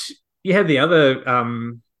 but you had the other,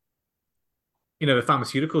 the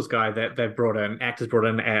pharmaceuticals guy that they've brought in, actors brought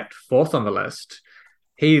in at 4th on the list.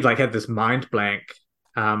 He like had this mind blank,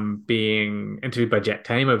 being interviewed by Jack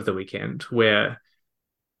Tame over the weekend, where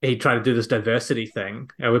he tried to do this diversity thing.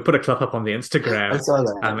 We put a clip up on the Instagram, I saw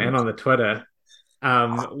that. And on the Twitter,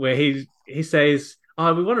 where he says,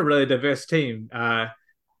 "Oh, we want a really diverse team.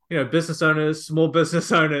 Business owners, small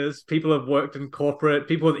business owners, people who've worked in corporate,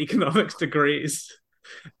 people with economics degrees."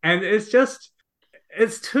 And it's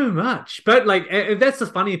too much. But like, and that's the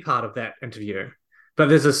funny part of that interview. But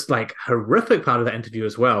there's this like horrific part of that interview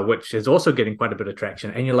as well, which is also getting quite a bit of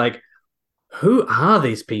traction. And you're like, who are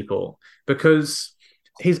these people? Because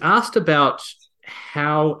he's asked about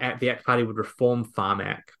how the ACT Party would reform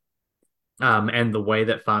Pharmac, and the way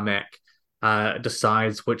that Pharmac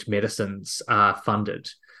decides which medicines are funded.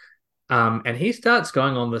 And he starts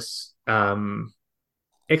going on this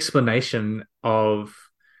explanation of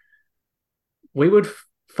we would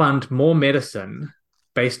fund more medicine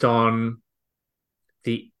based on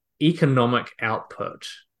the economic output.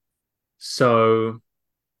 So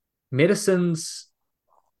medicines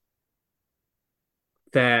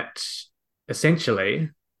that essentially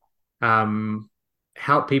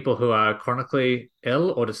help people who are chronically ill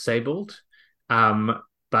or disabled,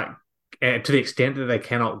 but to the extent that they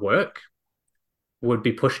cannot work, would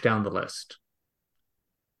be pushed down the list.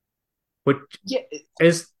 Which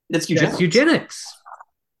is that's eugenics.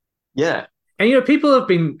 Yeah. And people have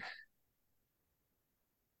been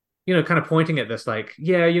kind of pointing at this like,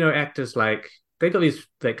 actors like they got these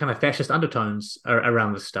like kind of fascist undertones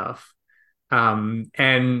around this stuff.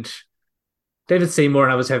 And David Seymour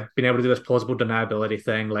and others have been able to do this plausible deniability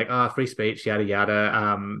thing, like, free speech, yada,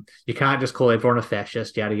 yada. You can't just call everyone a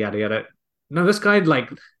fascist, yada, yada, yada. No, this guy like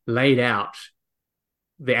laid out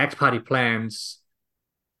the ACT Party plans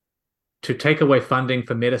to take away funding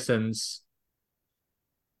for medicines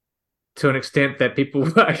to an extent that people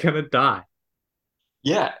are going to die.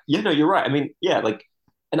 Yeah. Yeah, no, you're right. I mean, yeah, like,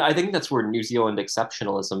 and I think that's where New Zealand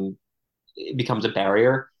exceptionalism becomes a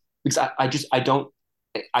barrier because I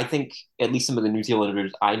think at least some of the New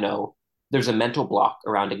Zealanders I know, there's a mental block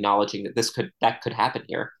around acknowledging that that could happen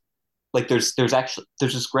here. Like there's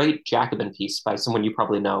this great Jacobin piece by someone you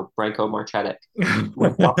probably know, Branko Marcetic,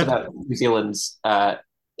 where he talks about New Zealand's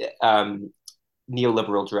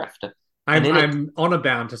neoliberal drift. I'm honor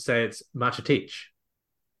bound to say it's Marcetic.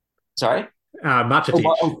 Sorry? Marcetic.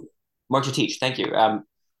 Marcetic, thank you.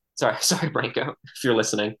 Sorry, Branko, if you're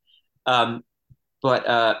listening. But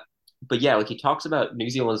yeah, like he talks about New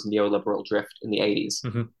Zealand's neoliberal drift in the 80s.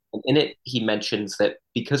 Mm-hmm. And in it, he mentions that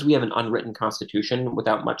because we have an unwritten constitution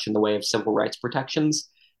without much in the way of civil rights protections,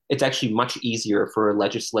 it's actually much easier for a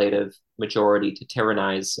legislative majority to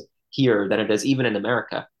tyrannize here than it is even in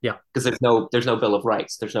America. Yeah. Because there's no Bill of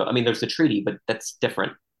Rights. There's the treaty, but that's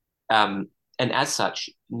different. Um, and as such,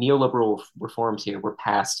 neoliberal reforms here were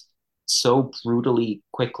passed so brutally,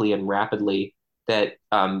 quickly, and rapidly that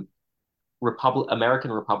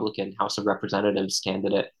American Republican House of Representatives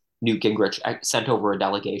candidate Newt Gingrich sent over a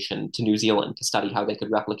delegation to New Zealand to study how they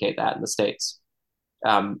could replicate that in the States.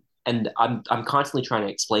 And I'm constantly trying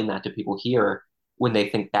to explain that to people here when they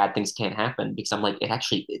think bad things can't happen, because I'm like,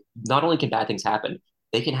 not only can bad things happen,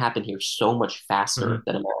 they can happen here so much faster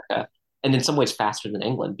than America, and in some ways faster than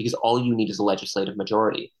England, because all you need is a legislative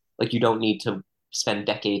majority. Like, you don't need to spend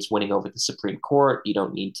decades winning over the Supreme Court. You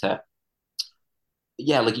don't need to,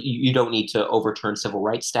 like you don't need to overturn civil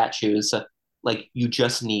rights statutes. Like, you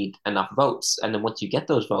just need enough votes, and then once you get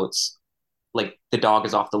those votes, like, the dog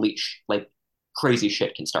is off the leash. Like, crazy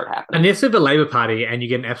shit can start happening. And if you're the Labour Party and you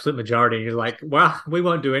get an absolute majority, you're like, well, we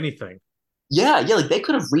won't do anything. Yeah, like, they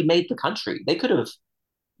could have remade the country. They could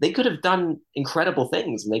have done incredible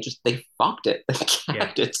things, and they fucked it. They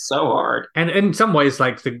capped it so hard. And in some ways,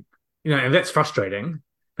 like, and that's frustrating.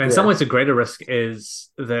 But in some ways, the greater risk is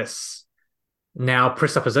this now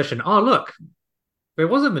presupposition. Oh, look, there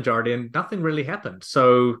was a majority and nothing really happened.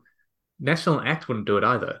 So National Act wouldn't do it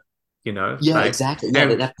either. Yeah, like, exactly.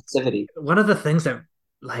 Yeah, that passivity. One of the things that,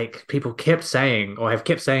 like, people kept saying or have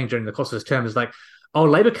kept saying during the course of this term is like, oh,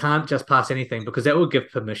 Labour can't just pass anything because that will give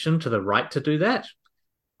permission to the right to do that.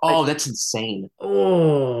 Oh, that's insane.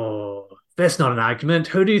 Oh, that's not an argument.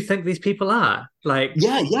 Who do you think these people are? Like,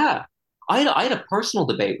 yeah. I had a personal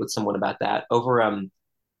debate with someone about that over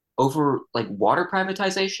like water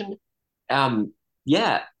privatization.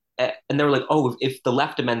 Yeah, and they were like, oh, if the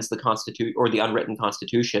left amends the constitution or the unwritten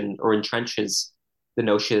constitution or entrenches the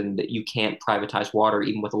notion that you can't privatize water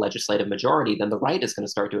even with a legislative majority, then the right is going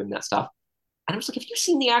to start doing that stuff. And I was like, have you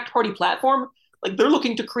seen the ACT Party platform? Like, they're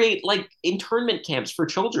looking to create like internment camps for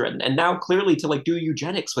children, and now clearly to like do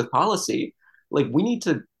eugenics with policy. Like, we need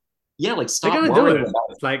to, like, stop worrying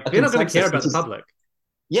about like, they're not going to care about the public.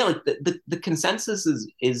 Yeah, like the consensus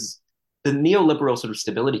is the neoliberal sort of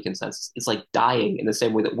stability consensus is like dying in the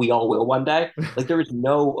same way that we all will one day. Like, there is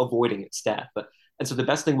no avoiding its death. And so the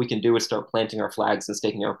best thing we can do is start planting our flags and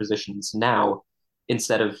staking our positions now,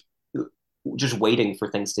 instead of just waiting for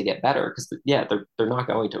things to get better, because they're not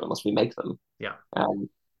going to unless we make them.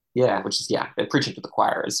 Which is preaching to the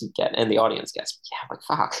choir as you get, and the audience gets. Like,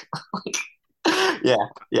 fuck.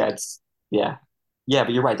 But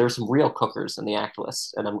you're right. There's some real cookers in the act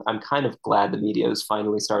list, and I'm kind of glad the media is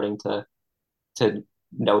finally starting to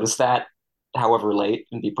notice that, however late,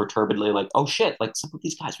 and be perturbedly like, oh shit, like, some of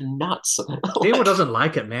these guys are nuts. People doesn't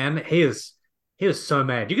like it, man. He is so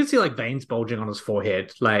mad. You can see like veins bulging on his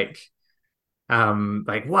forehead. Like,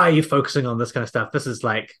 why are you focusing on this kind of stuff? This is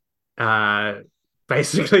like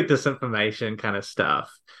basically disinformation kind of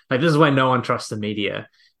stuff. Like, this is why no one trusts the media.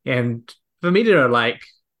 And the media are like,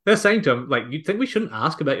 they're saying to him, like, you think we shouldn't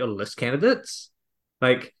ask about your list candidates?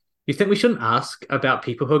 Like, you think we shouldn't ask about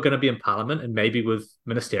people who are going to be in parliament and maybe with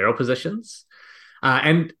ministerial positions?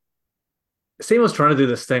 And Seymour's trying to do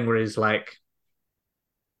this thing where he's like,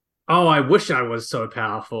 oh, I wish I was so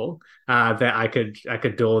powerful that I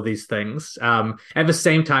could do all these things. At the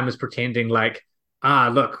same time as pretending like,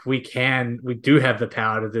 look, we do have the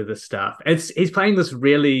power to do this stuff. He's playing this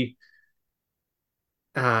really,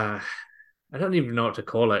 I don't even know what to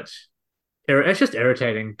call it. It's just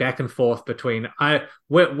irritating back and forth between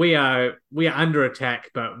we are under attack,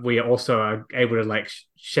 but we also are able to like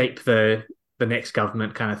shape the next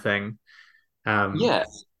government kind of thing.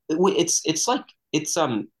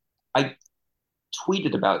 I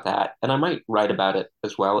tweeted about that, and I might write about it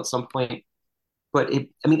as well at some point. But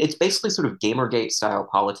it's basically sort of Gamergate style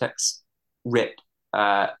politics, writ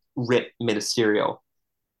ministerial,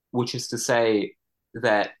 which is to say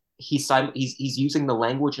that he's using the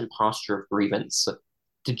language and posture of grievance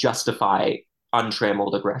to justify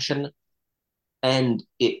untrammeled aggression, and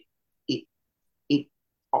it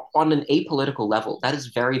on an apolitical level, that is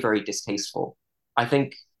very, very distasteful. I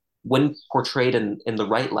think when portrayed in the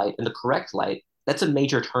right light, in the correct light, that's a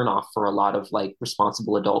major turnoff for a lot of like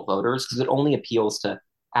responsible adult voters, because it only appeals to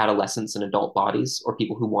adolescents and adult bodies, or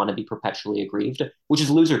people who want to be perpetually aggrieved, which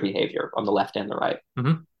is loser behavior on the left and the right.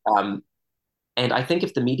 And I think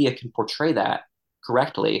if the media can portray that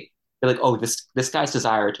correctly, they're like, oh, this guy's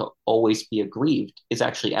desire to always be aggrieved is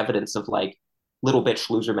actually evidence of like little bitch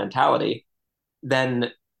loser mentality, then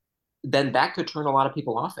that could turn a lot of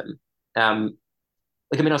people off him. I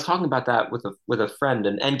was talking about that with a friend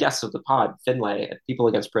and guest of the pod, Finlay, at People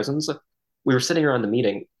Against Prisons. We were sitting around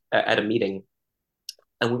at a meeting,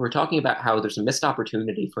 and we were talking about how there's a missed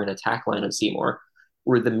opportunity for an attack line on Seymour,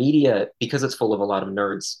 where the media, because it's full of a lot of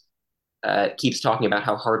nerds, keeps talking about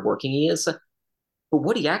how hardworking he is. But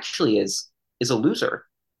what he actually is a loser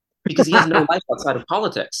because he has no life outside of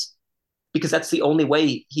politics. Because that's the only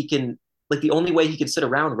way he can, like, the only way he can sit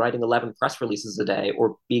around writing 11 press releases a day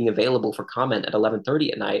or being available for comment at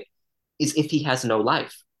 11:30 at night is if he has no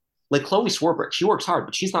life. Like Chloe Swarbrick, she works hard,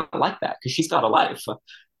 but she's not like that because she's got a life.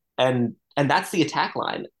 And that's the attack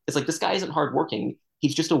line. It's like this guy isn't hardworking.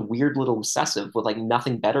 He's just a weird little obsessive with like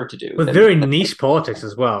nothing better to do With very niche politics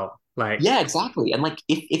as well. Like, yeah, exactly. And like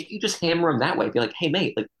if you just hammer him that way, be like, hey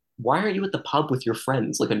mate, like why aren't you at the pub with your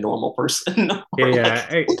friends like a normal person? yeah, Or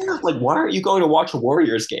yeah. like why aren't you going to watch a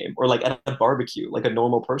Warriors game or like at a barbecue like a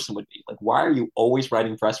normal person would be? Like why are you always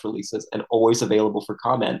writing press releases and always available for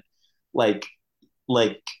comment? Like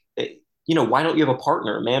like why don't you have a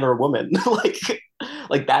partner, a man or a woman?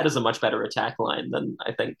 like that is a much better attack line than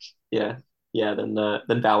I think, yeah, yeah, than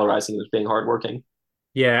valorizing as being hardworking.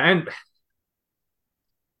 Yeah, and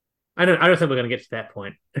I don't think we're going to get to that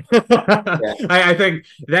point. Yeah, I think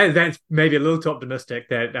that's maybe a little too optimistic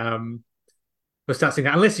that we'll start seeing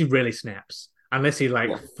that unless he really snaps, unless he like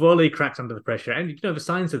yeah, fully cracks under the pressure, and the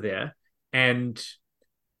signs are there, and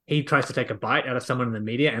he tries to take a bite out of someone in the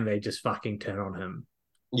media, and they just fucking turn on him.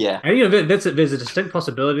 yeah. And there's a distinct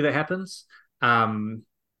possibility that happens. Um,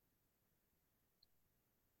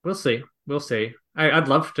 we'll see, we'll see. I'd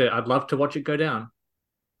love to watch it go down.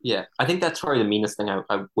 Yeah, I think that's probably the meanest thing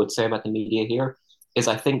I would say about the media here is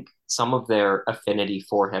I think some of their affinity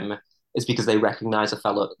for him is because they recognize a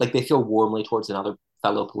fellow, like they feel warmly towards another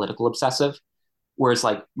fellow political obsessive, whereas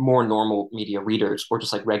like more normal media readers or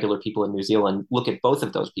just like regular people in New Zealand look at both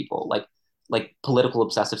of those people, like political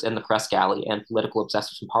obsessives in the press galley and political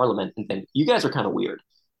obsessives in Parliament, and think you guys are kind of weird.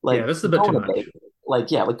 Yeah, Like this is a bit go too on a much. date,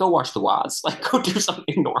 like yeah, like go watch the Woz, like go do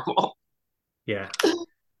something normal. Yeah, Yeah,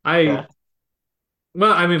 I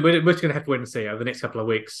well, I mean, we're just gonna have to wait and see over the next couple of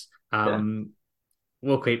weeks. yeah,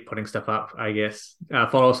 We'll keep putting stuff up, I guess.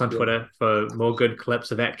 Follow us on yeah. Twitter for more good clips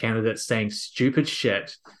of that candidate saying stupid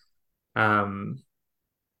shit. Um,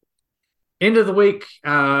 End of the week,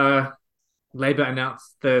 Labour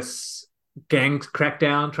announced this gang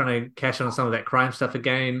crackdown, trying to cash in on some of that crime stuff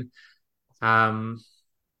again. Um,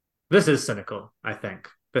 this is cynical, I think.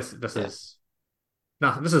 This Yeah. is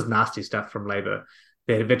no, this is nasty stuff from Labour.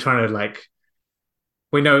 They're trying to like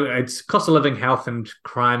we know it's cost of living, health, and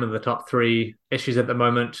crime are the top three issues at the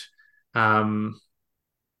moment. Um,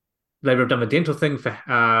 Labour have done the dental thing for,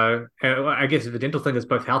 I guess the dental thing is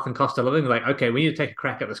both health and cost of living. Like, okay, we need to take a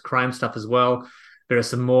crack at this crime stuff as well. There are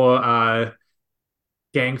some more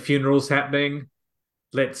gang funerals happening.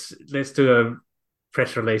 Let's do a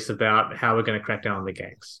press release about how we're going to crack down on the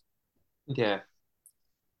gangs. Yeah.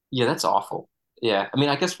 Yeah, that's awful. Yeah. I mean,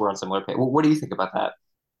 I guess we're on similar page. What do you think about that?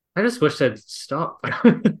 I just wish they'd stop.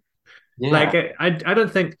 Like, Yeah. I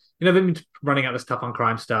don't think they've been running out this tough on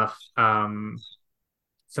crime stuff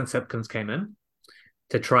since Hipkins came in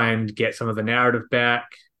to try and get some of the narrative back,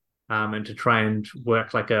 and to try and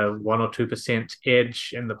work like a 1 or 2%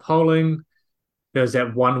 edge in the polling. There was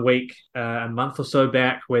that 1 week, a month or so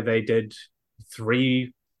back, where they did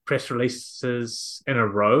 3 press releases in a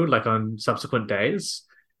row, like on subsequent days,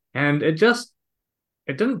 and it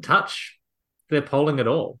didn't touch their polling at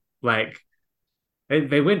all. Like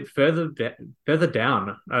they went further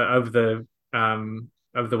down over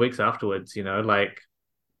the weeks afterwards. Like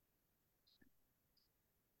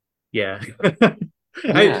yeah.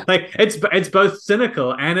 Yeah. It's both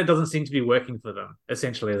cynical and it doesn't seem to be working for them,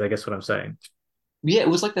 essentially, is I guess what I'm saying. Yeah, it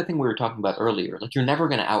was like that thing we were talking about earlier. Like you're never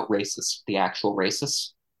going to out racist the actual racists.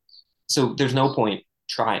 So there's no point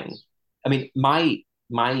trying. I mean, my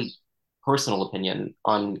personal opinion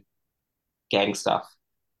on gang stuff,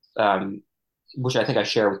 um, which I think I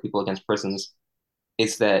share with people against prisons,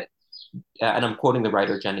 is that, and I'm quoting the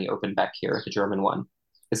writer Jenny Openbeck here, the German one,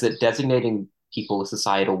 is that designating people a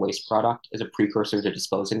societal waste product is a precursor to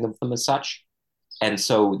disposing of them as such. And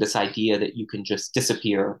so this idea that you can just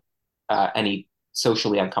disappear any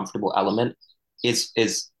socially uncomfortable element is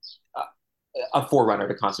a forerunner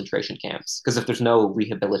to concentration camps. Because if there's no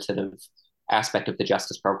rehabilitative aspect of the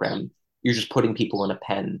justice program, you're just putting people in a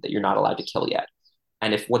pen that you're not allowed to kill yet.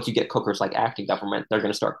 And if once you get cookers like acting government, they're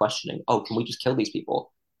going to start questioning, oh, can we just kill these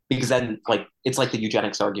people? Because then, like, it's like the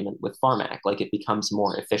eugenics argument with Pharmac. Like, it becomes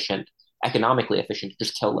more efficient, economically efficient to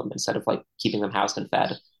just kill them instead of like keeping them housed and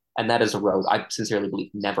fed. And that is a road I sincerely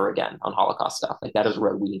believe never again on Holocaust stuff. Like, that is a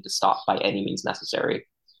road we need to stop by any means necessary.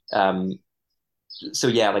 Um, so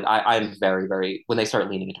yeah, like I'm very, very when they start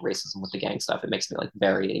leaning into racism with the gang stuff, it makes me like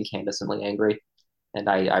very incandescently angry, and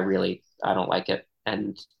I really I don't like it,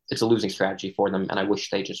 and it's a losing strategy for them, and I wish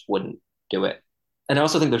they just wouldn't do it. And I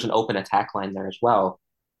also think there's an open attack line there as well,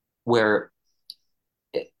 where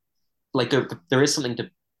it, like there is something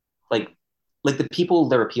to like the people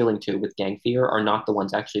they're appealing to with gang fear are not the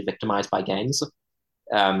ones actually victimized by gangs.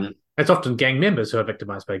 Um, It's often gang members who are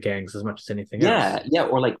victimized by gangs as much as anything else. yeah,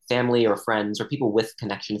 or like family or friends or people with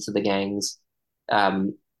connections to the gangs.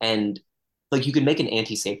 And like you could make an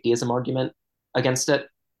anti-safetyism argument against it,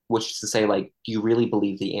 which is to say, like, do you really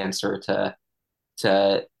believe the answer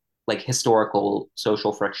to like historical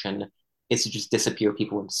social friction is to just disappear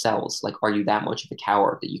people in cells? Like, are you that much of a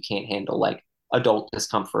coward that you can't handle like adult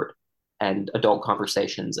discomfort and adult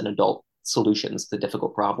conversations and adult solutions to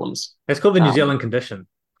difficult problems? It's called the New Zealand condition,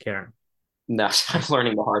 Karen. No, I'm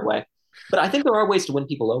learning the hard way. But I think there are ways to win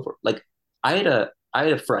people over. Like I had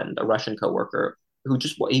a friend, a Russian coworker, who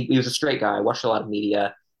just he was a straight guy, watched a lot of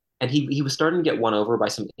media, and he was starting to get won over by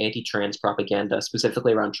some anti-trans propaganda,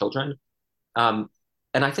 specifically around children. Um,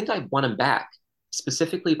 and I think I won him back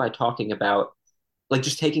specifically by talking about like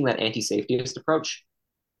just taking that anti-safetyist approach.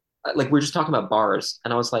 Like we're just talking about bars,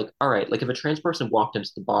 and I was like, all right, like if a trans person walked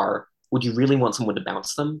into the bar, would you really want someone to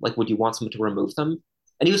bounce them? Like, would you want someone to remove them?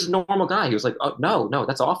 And he was a normal guy. He was like, oh no, no,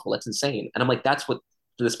 that's awful, that's insane. And I'm like, that's what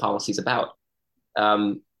this policy is about.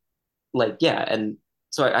 Um, like yeah, and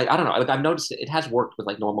so I don't know. Like I've noticed it has worked with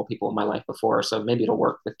like normal people in my life before, so maybe it'll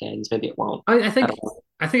work with gangs, maybe it won't. I I think don't know.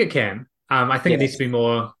 I think it can. I think Yeah, it needs to be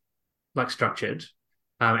more like structured,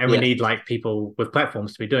 and we yeah, need like people with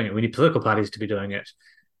platforms to be doing it. We need political parties to be doing it.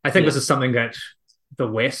 I think yeah, this is something that the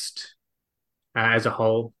West, as a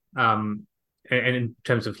whole, and in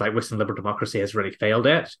terms of like Western liberal democracy, has really failed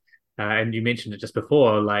at. And you mentioned it just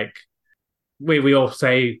before, like we all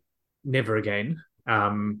say never again,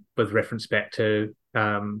 with reference back to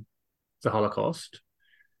the Holocaust,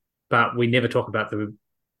 but we never talk about the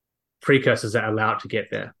precursors that allow it to get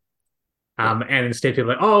there. yeah, And instead,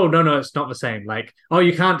 people are like, oh no, no, it's not the same. Like, oh,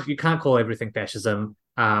 you can't call everything fascism.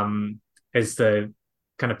 Is the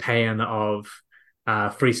kind of paean of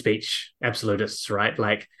free speech absolutists, right?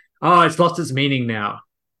 Like, oh, it's lost its meaning now.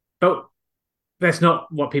 But that's not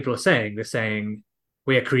what people are saying. They're saying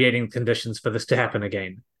we are creating conditions for this to happen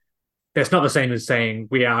again. That's not the same as saying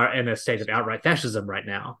we are in a state of outright fascism right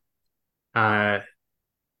now. Uh,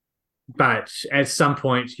 but at some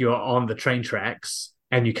point, you're on the train tracks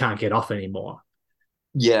and you can't get off anymore.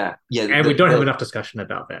 yeah, yeah. And we don't have enough discussion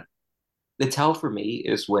about that. The tell for me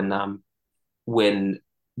is when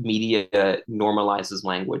media normalizes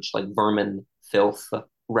language like vermin, filth,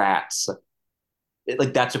 rats.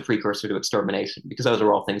 Like that's a precursor to extermination because those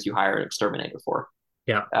are all things you hire an exterminator for.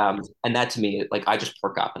 Yeah. And that to me, like I just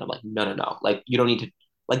perk up and I'm like, no, no, no. Like you don't need to.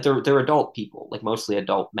 Like they're adult people, like mostly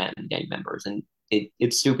adult men, gang members, and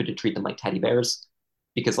it's stupid to treat them like teddy bears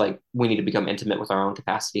because like we need to become intimate with our own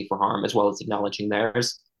capacity for harm as well as acknowledging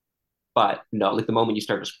theirs. But no, like the moment you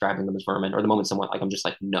start describing them as vermin, or the moment someone like I'm just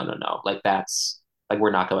like, no, no, no, like that's like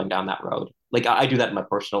we're not going down that road. Like I do that in my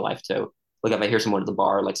personal life too. Like if I hear someone at the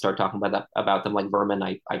bar like start talking about them like vermin,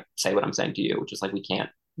 I say what I'm saying to you, which is like we can't,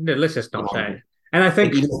 No, let's just you not know, say. And I like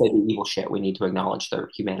think, even if they do evil shit, we need to acknowledge their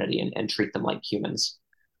humanity and treat them like humans.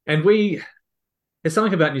 and there's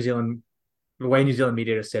something about New Zealand, the way New Zealand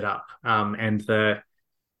media is set up, and the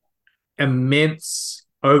immense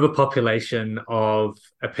overpopulation of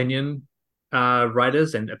opinion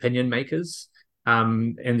writers and opinion makers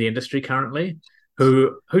in the industry currently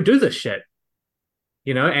who do this shit,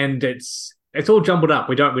 and it's all jumbled up.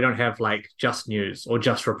 We don't have like just news or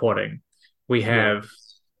just reporting. We Yeah, have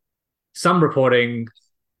some reporting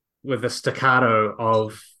with the staccato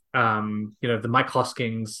of the Mike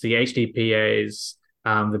Hoskings, the HDPAs,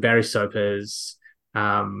 the Barry Sopers,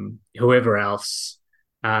 whoever else,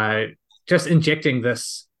 uh, just injecting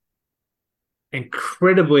this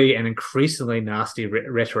incredibly and increasingly nasty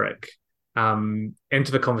rhetoric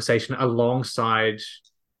into the conversation alongside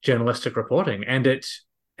journalistic reporting, and it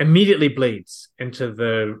immediately bleeds into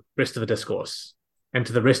the rest of the discourse,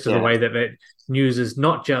 into the rest of the yeah, way that news is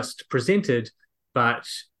not just presented but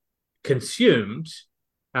consumed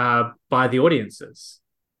by the audiences.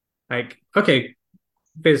 Like, okay,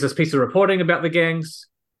 there's this piece of reporting about the gangs.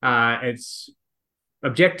 It's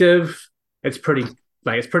objective. It's pretty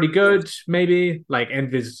good, maybe. Like,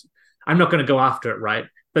 and I'm not going to go after it, right?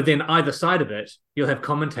 But then either side of it, you'll have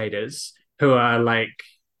commentators who are like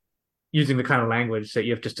using the kind of language that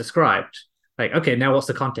you've just described. Like, okay, now what's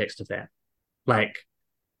the context of that? Like,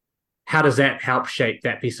 how does that help shape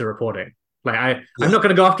that piece of reporting? Like, I'm yeah, not going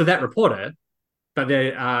to go after that reporter, but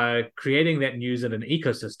they are creating that news in an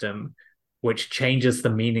ecosystem which changes the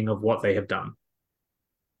meaning of what they have done.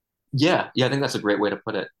 yeah, yeah. I think that's a great way to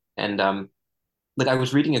put it. And like I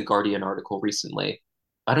was reading a Guardian article recently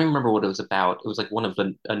I don't remember what it was about. It was like one of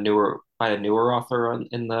the a newer author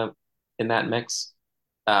in that mix.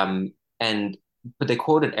 Um, and but they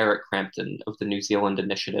quoted Eric Crampton of the New Zealand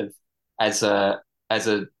Initiative as a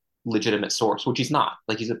legitimate source, which he's not.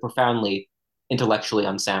 Like he's a profoundly intellectually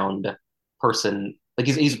unsound person. Like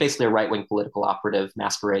he's basically a right-wing political operative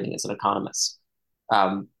masquerading as an economist.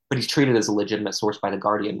 But he's treated as a legitimate source by the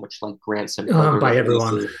Guardian, which like grants him further By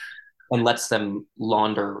everyone. legitimacy and lets them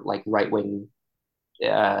launder like right-wing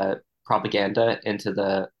propaganda into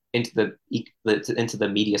the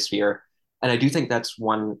media sphere. And I do think that's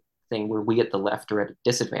one thing where we at the left are at a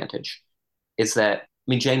disadvantage. Is that I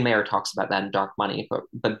mean Jane Mayer talks about that in Dark Money,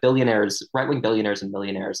 but billionaires, right-wing billionaires and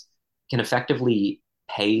millionaires can effectively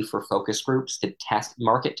pay for focus groups to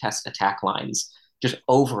market test attack lines just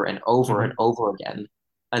over and over and over again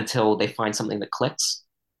until they find something that clicks.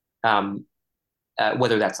 Um,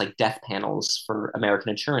 Whether that's like death panels for American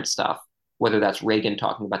insurance stuff, whether that's Reagan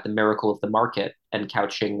talking about the miracle of the market and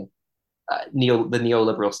couching the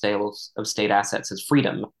neoliberal sales of state assets as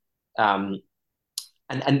freedom. Um,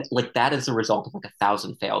 and like that is a result of like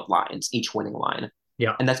 1,000 failed lines, each winning line.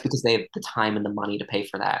 Yeah. And that's because they have the time and the money to pay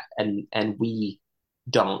for that. And we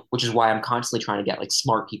don't, which is why I'm constantly trying to get like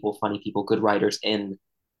smart people, funny people, good writers into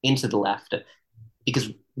the left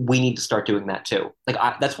because we need to start doing that too.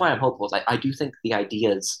 That's why I'm hopeful. I do think the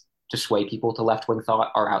ideas to sway people to left wing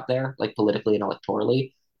thought are out there, like politically and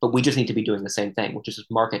electorally. But we just need to be doing the same thing, which is just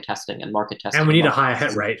market testing and market testing. And we need a higher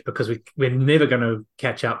hit rate because we're never going to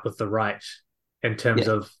catch up with the right in terms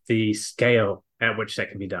of the scale at which that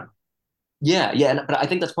can be done. Yeah. But I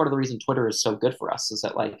think that's part of the reason Twitter is so good for us is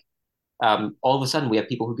that like all of a sudden we have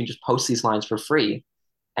people who can just post these lines for free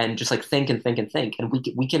and just like think and think and think, and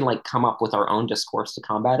we can like come up with our own discourse to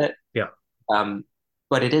combat it. Yeah.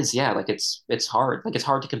 But it is like it's hard. Like it's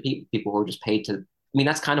hard to compete with people who are just paid to. I mean,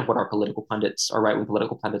 that's kind of what our political pundits, our right wing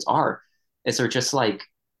political pundits are. Is they're just like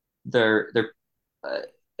they're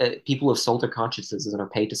people who have sold their consciences and are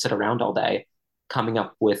paid to sit around all day, coming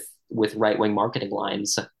up with right wing marketing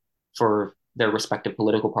lines for their respective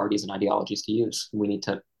political parties and ideologies to use. We need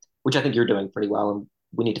to, which I think you're doing pretty well, and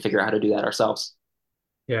we need to figure out how to do that ourselves.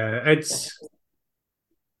 Yeah, it's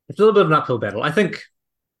a little bit of an uphill battle. I think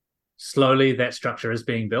slowly that structure is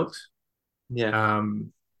being built. Yeah.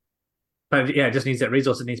 But yeah, it just needs that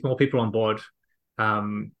resource. It needs more people on board.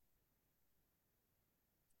 And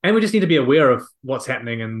we just need to be aware of what's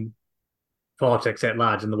happening in politics at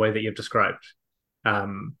large in the way that you've described.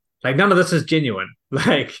 Like none of this is genuine.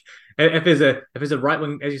 Like if there's a right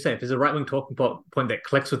wing, as you say, if there's a right wing talking point that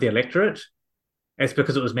clicks with the electorate, it's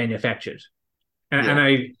because it was manufactured.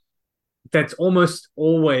 And that's almost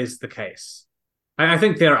always the case. I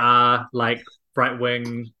think there are like right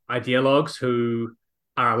wing ideologues who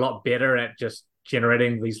are a lot better at just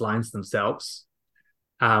generating these lines themselves.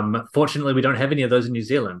 Fortunately, we don't have any of those in New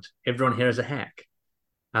Zealand. Everyone here is a hack.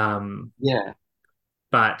 But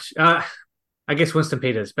I guess Winston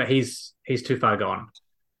Peters, but he's too far gone.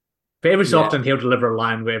 But every so often he'll deliver a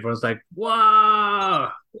line where everyone's like, "Whoa!"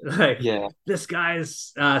 Like, this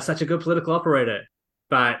guy's such a good political operator.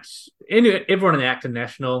 But everyone in the Acton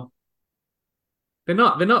National, they're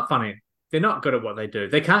not funny. They're not good at what they do.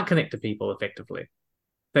 They can't connect to people effectively.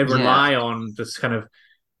 They rely on this kind of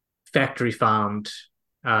factory farmed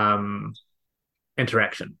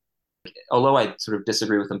interaction. Although I sort of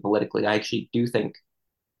disagree with him politically, I actually do think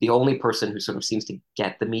the only person who sort of seems to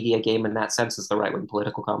get the media game in that sense is the right-wing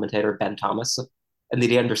political commentator, Ben Thomas. And that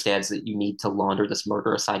he understands that you need to launder this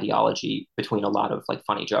murderous ideology between a lot of like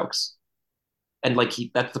funny jokes. And like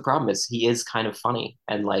that's the problem is he is kind of funny.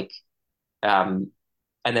 And like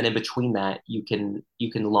and then in between that you can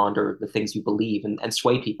launder the things you believe and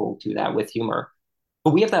sway people to that with humor.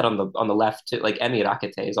 But we have that on the left too. Like Emi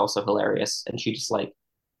Rakete is also hilarious. And she just like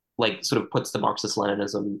sort of puts the Marxist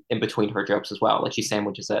Leninism in between her jokes as well. Like she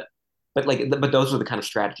sandwiches it. But those are the kind of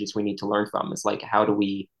strategies we need to learn from. Is like how do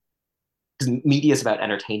we, because media is about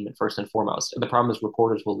entertainment first and foremost. And the problem is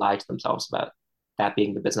reporters will lie to themselves about that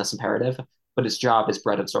being the business imperative. But its job is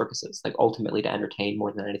bread and circuses, like ultimately to entertain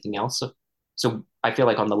more than anything else. So I feel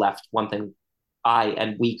like on the left, one thing I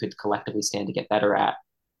and we could collectively stand to get better at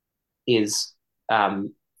is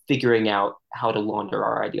figuring out how to launder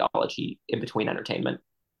our ideology in between entertainment.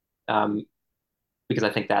 Because I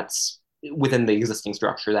think that's within the existing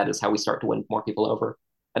structure, that is how we start to win more people over.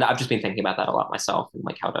 And I've just been thinking about that a lot myself and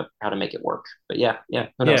like how to make it work. But yeah,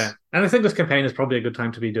 who knows? Yeah, and I think this campaign is probably a good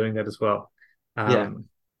time to be doing that as well. I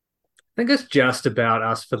think it's just about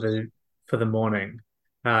us for the morning.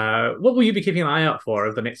 What will you be keeping an eye out for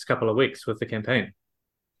over the next couple of weeks with the campaign?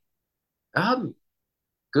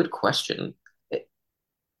 Good question.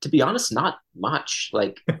 To be honest, not much.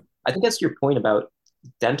 Like, I think that's your point about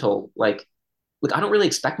dental. Like I don't really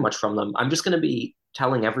expect much from them. I'm just going to be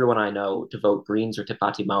telling everyone I know to vote Greens or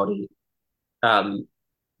Tipati Maori, um,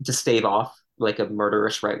 to stave off like a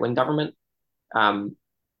murderous right wing government. Um,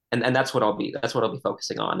 and that's what I'll be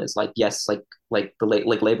focusing on is like, yes, like like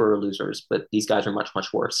Labor are losers, but these guys are much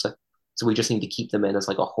worse. So we just need to keep them in as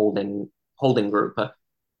like a holding group,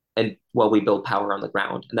 and while we build power on the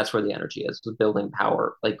ground, and that's where the energy is, building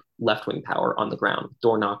power, like left wing power on the ground,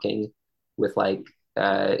 door knocking, with like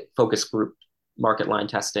focus group, market line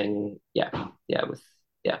testing, yeah.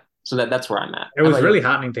 So that's where I'm at. It was really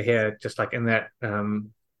heartening to hear, just like in that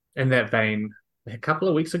vein, a couple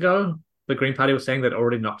of weeks ago, the Green Party was saying that it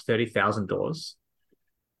already knocked 30,000 doors.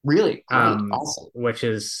 Really great, awesome. Which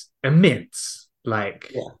is immense.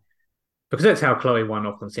 Like, yeah, because that's how Chloe won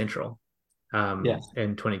Auckland Central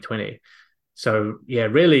in 2020. So yeah,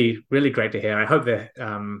 really, really great to hear. I hope they're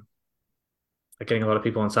getting a lot of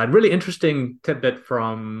people inside. Really interesting tidbit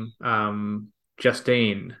from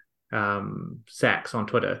Justine Sachs on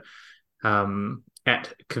Twitter,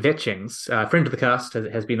 at Kvetchings, friend of the cast,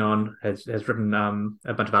 has been on, has written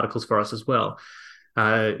a bunch of articles for us as well,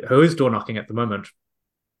 who is door knocking at the moment,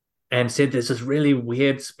 and said there's this really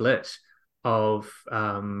weird split of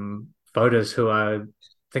voters who are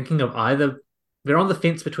thinking of either, they're on the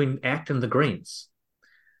fence between ACT and the Greens.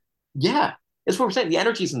 Yeah, it's what we're saying. The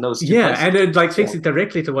energy's in those two Yeah, places. and it like speaks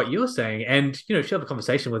directly to what you were saying. And she'll have a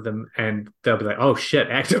conversation with them, and they'll be like, "Oh shit,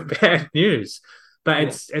 ACT are bad news." But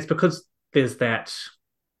it's because there's that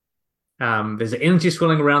there's an energy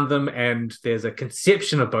swirling around them, and there's a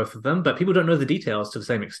conception of both of them, but people don't know the details to the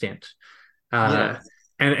same extent.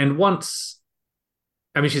 And once,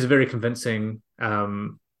 I mean, she's a very convincing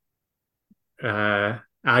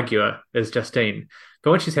arguer, is Justine.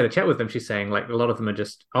 But when she's had a chat with them, she's saying like a lot of them are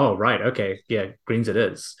just, oh right, okay, yeah, Greens it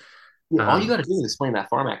is. Yeah, all you got to do is explain that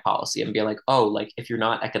Farm Act policy and be like, oh, like if you're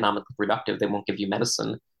not economically productive, they won't give you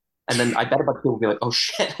medicine. And then I bet a bunch of people will be like, oh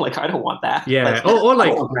shit, like I don't want that. Yeah, like, or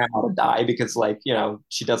like grandma to die because like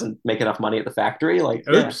she doesn't make enough money at the factory. Like,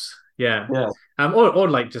 oops, yeah. Or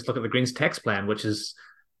like just look at the Greens tax plan, which is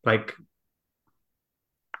like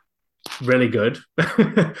really good,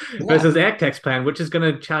 versus ACT tax plan, which is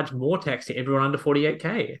going to charge more tax to everyone under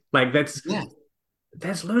 48K. Like that's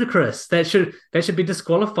ludicrous. That should be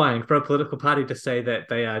disqualifying for a political party to say that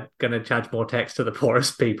they are going to charge more tax to the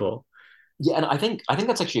poorest people. Yeah, and I think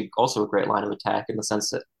that's actually also a great line of attack, in the sense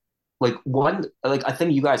that I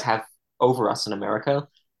think you guys have over us in America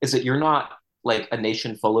is that you're not like a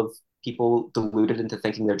nation full of people deluded into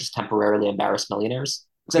thinking they're just temporarily embarrassed millionaires.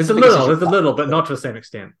 There's a little, but not to the same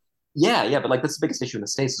extent. Yeah, but like that's the biggest issue in the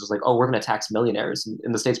States is like, oh, we're going to tax millionaires. And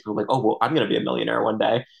in the States, people are like, oh, well, I'm going to be a millionaire one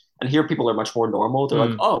day. And here, people are much more normal. They're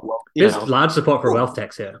like, oh, well, there's large support for wealth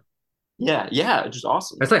tax here. Yeah, just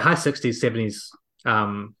awesome. It's like high 60s, 70s,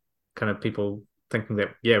 kind of people thinking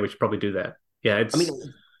that, yeah, we should probably do that. Yeah, it's. I mean,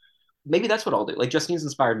 maybe that's what I'll do. Like, Justine's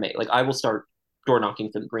inspired me. Like, I will start door knocking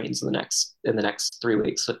for the Greens in the next 3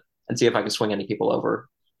 weeks and see if I can swing any people over.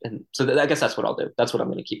 And so I guess that's what I'll do. That's what I'm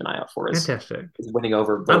going to keep an eye out for. Fantastic. Is winning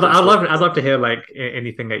over. I'd love to hear like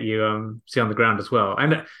anything that you see on the ground as well.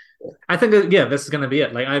 And I think this is going to be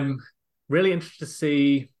it. Like, I'm really interested to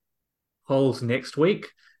see polls next week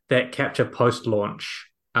that capture post launch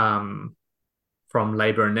from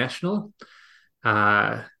Labor and National.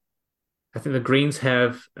 I think the Greens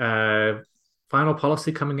have final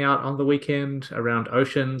policy coming out on the weekend around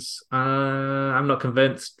oceans. I'm not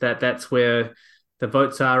convinced that that's where the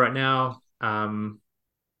votes are right now.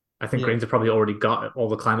 I think Greens have probably already got all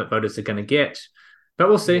the climate voters they're going to get, but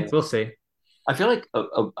we'll see. We'll see. I feel like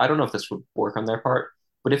I don't know if this would work on their part,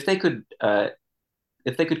 but if they could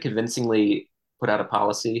convincingly put out a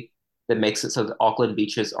policy that makes it so that Auckland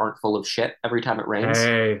beaches aren't full of shit every time it rains.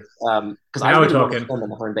 Because I really want to swim in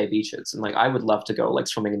the Herne Bay beaches, and like I would love to go like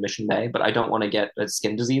swimming in Mission Bay, but I don't want to get a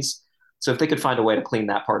skin disease. So if they could find a way to clean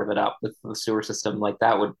that part of it up with the sewer system, like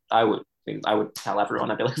that would I would tell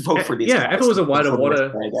everyone. I'd be like, vote for these. Yeah, guys. If it was a wider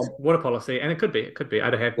water policy, and it could be.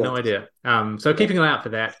 I have no idea. So keeping an eye out for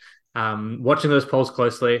that. Watching those polls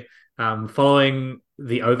closely. Following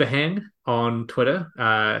the overhang on Twitter.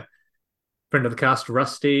 Friend of the cast,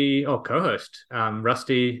 Rusty, co-host,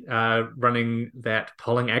 Rusty, running that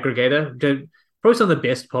polling aggregator. Probably some of the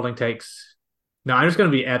best polling takes. No, I'm just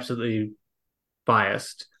going to be absolutely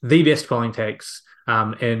biased. The best polling takes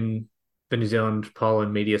in the New Zealand poll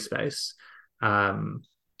and media space. Go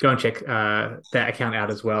and check that account out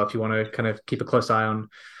as well if you want to kind of keep a close eye on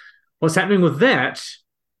what's happening with that.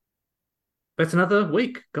 That's another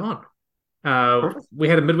week gone. We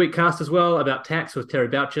had a midweek cast as well about tax with Terry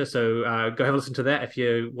Boucher, so go have a listen to that if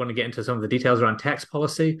you want to get into some of the details around tax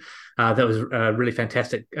policy. That was a really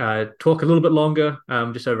fantastic talk, a little bit longer,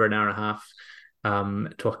 just over an hour and a half,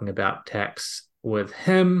 talking about tax with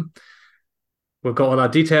him. We've got all our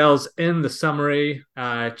details in the summary.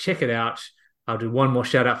 Check it out. I'll do one more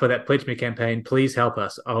shout out for that Pledge Me campaign. Please help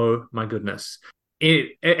us. Oh my goodness.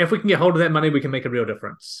 If we can get hold of that money, we can make a real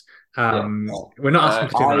difference. We're not asking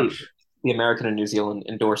for too much. The American and New Zealand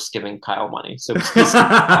endorse giving Kyle money. So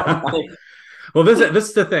well, this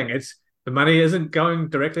is the thing. The money isn't going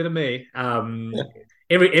directly to me.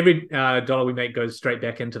 Every dollar we make goes straight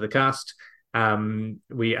back into the cast.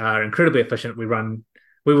 We are incredibly efficient.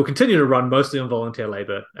 We will continue to run mostly on volunteer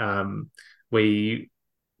labor.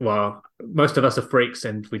 Most of us are freaks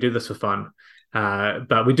and we do this for fun.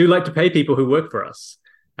 But we do like to pay people who work for us.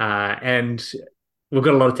 And we've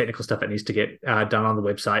got a lot of technical stuff that needs to get done on the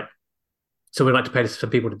website. So we'd like to pay some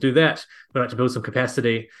people to do that. We'd like to build some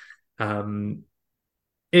capacity. Even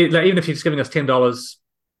if you're just giving us $10,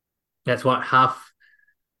 that's what, half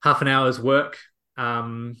an hour's work,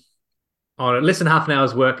 or less than half an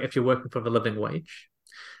hour's work if you're working for the living wage.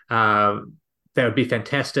 That would be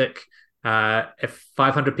fantastic. If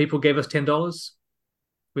 500 people gave us $10,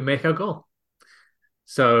 we make our goal.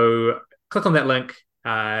 So click on that link,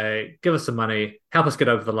 give us some money, help us get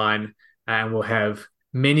over the line, and we'll have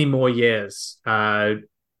many more years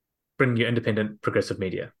bringing you independent progressive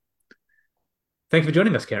media. Thank you for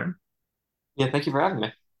joining us, Karen. Yeah, thank you for having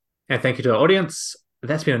me. And thank you to our audience.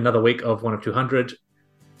 That's been another week of 1 of 200.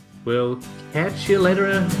 We'll catch you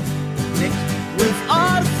later next. With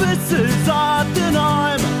artificers, then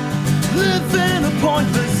I'm living a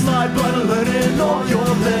pointless life, but I'm learning all your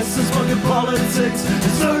lessons. Fucking politics,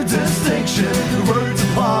 there's no distinction. The words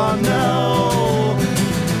upon now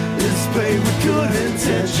is paid with good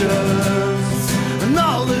intentions. And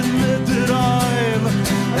I'll admit that I'm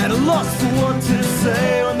at a loss for what to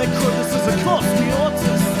say when they quote this as a cost we ought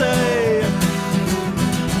to stay.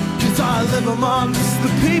 'Cause I live amongst the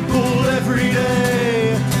people every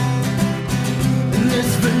day in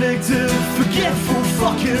this vindictive, forgetful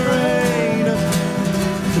fucking race.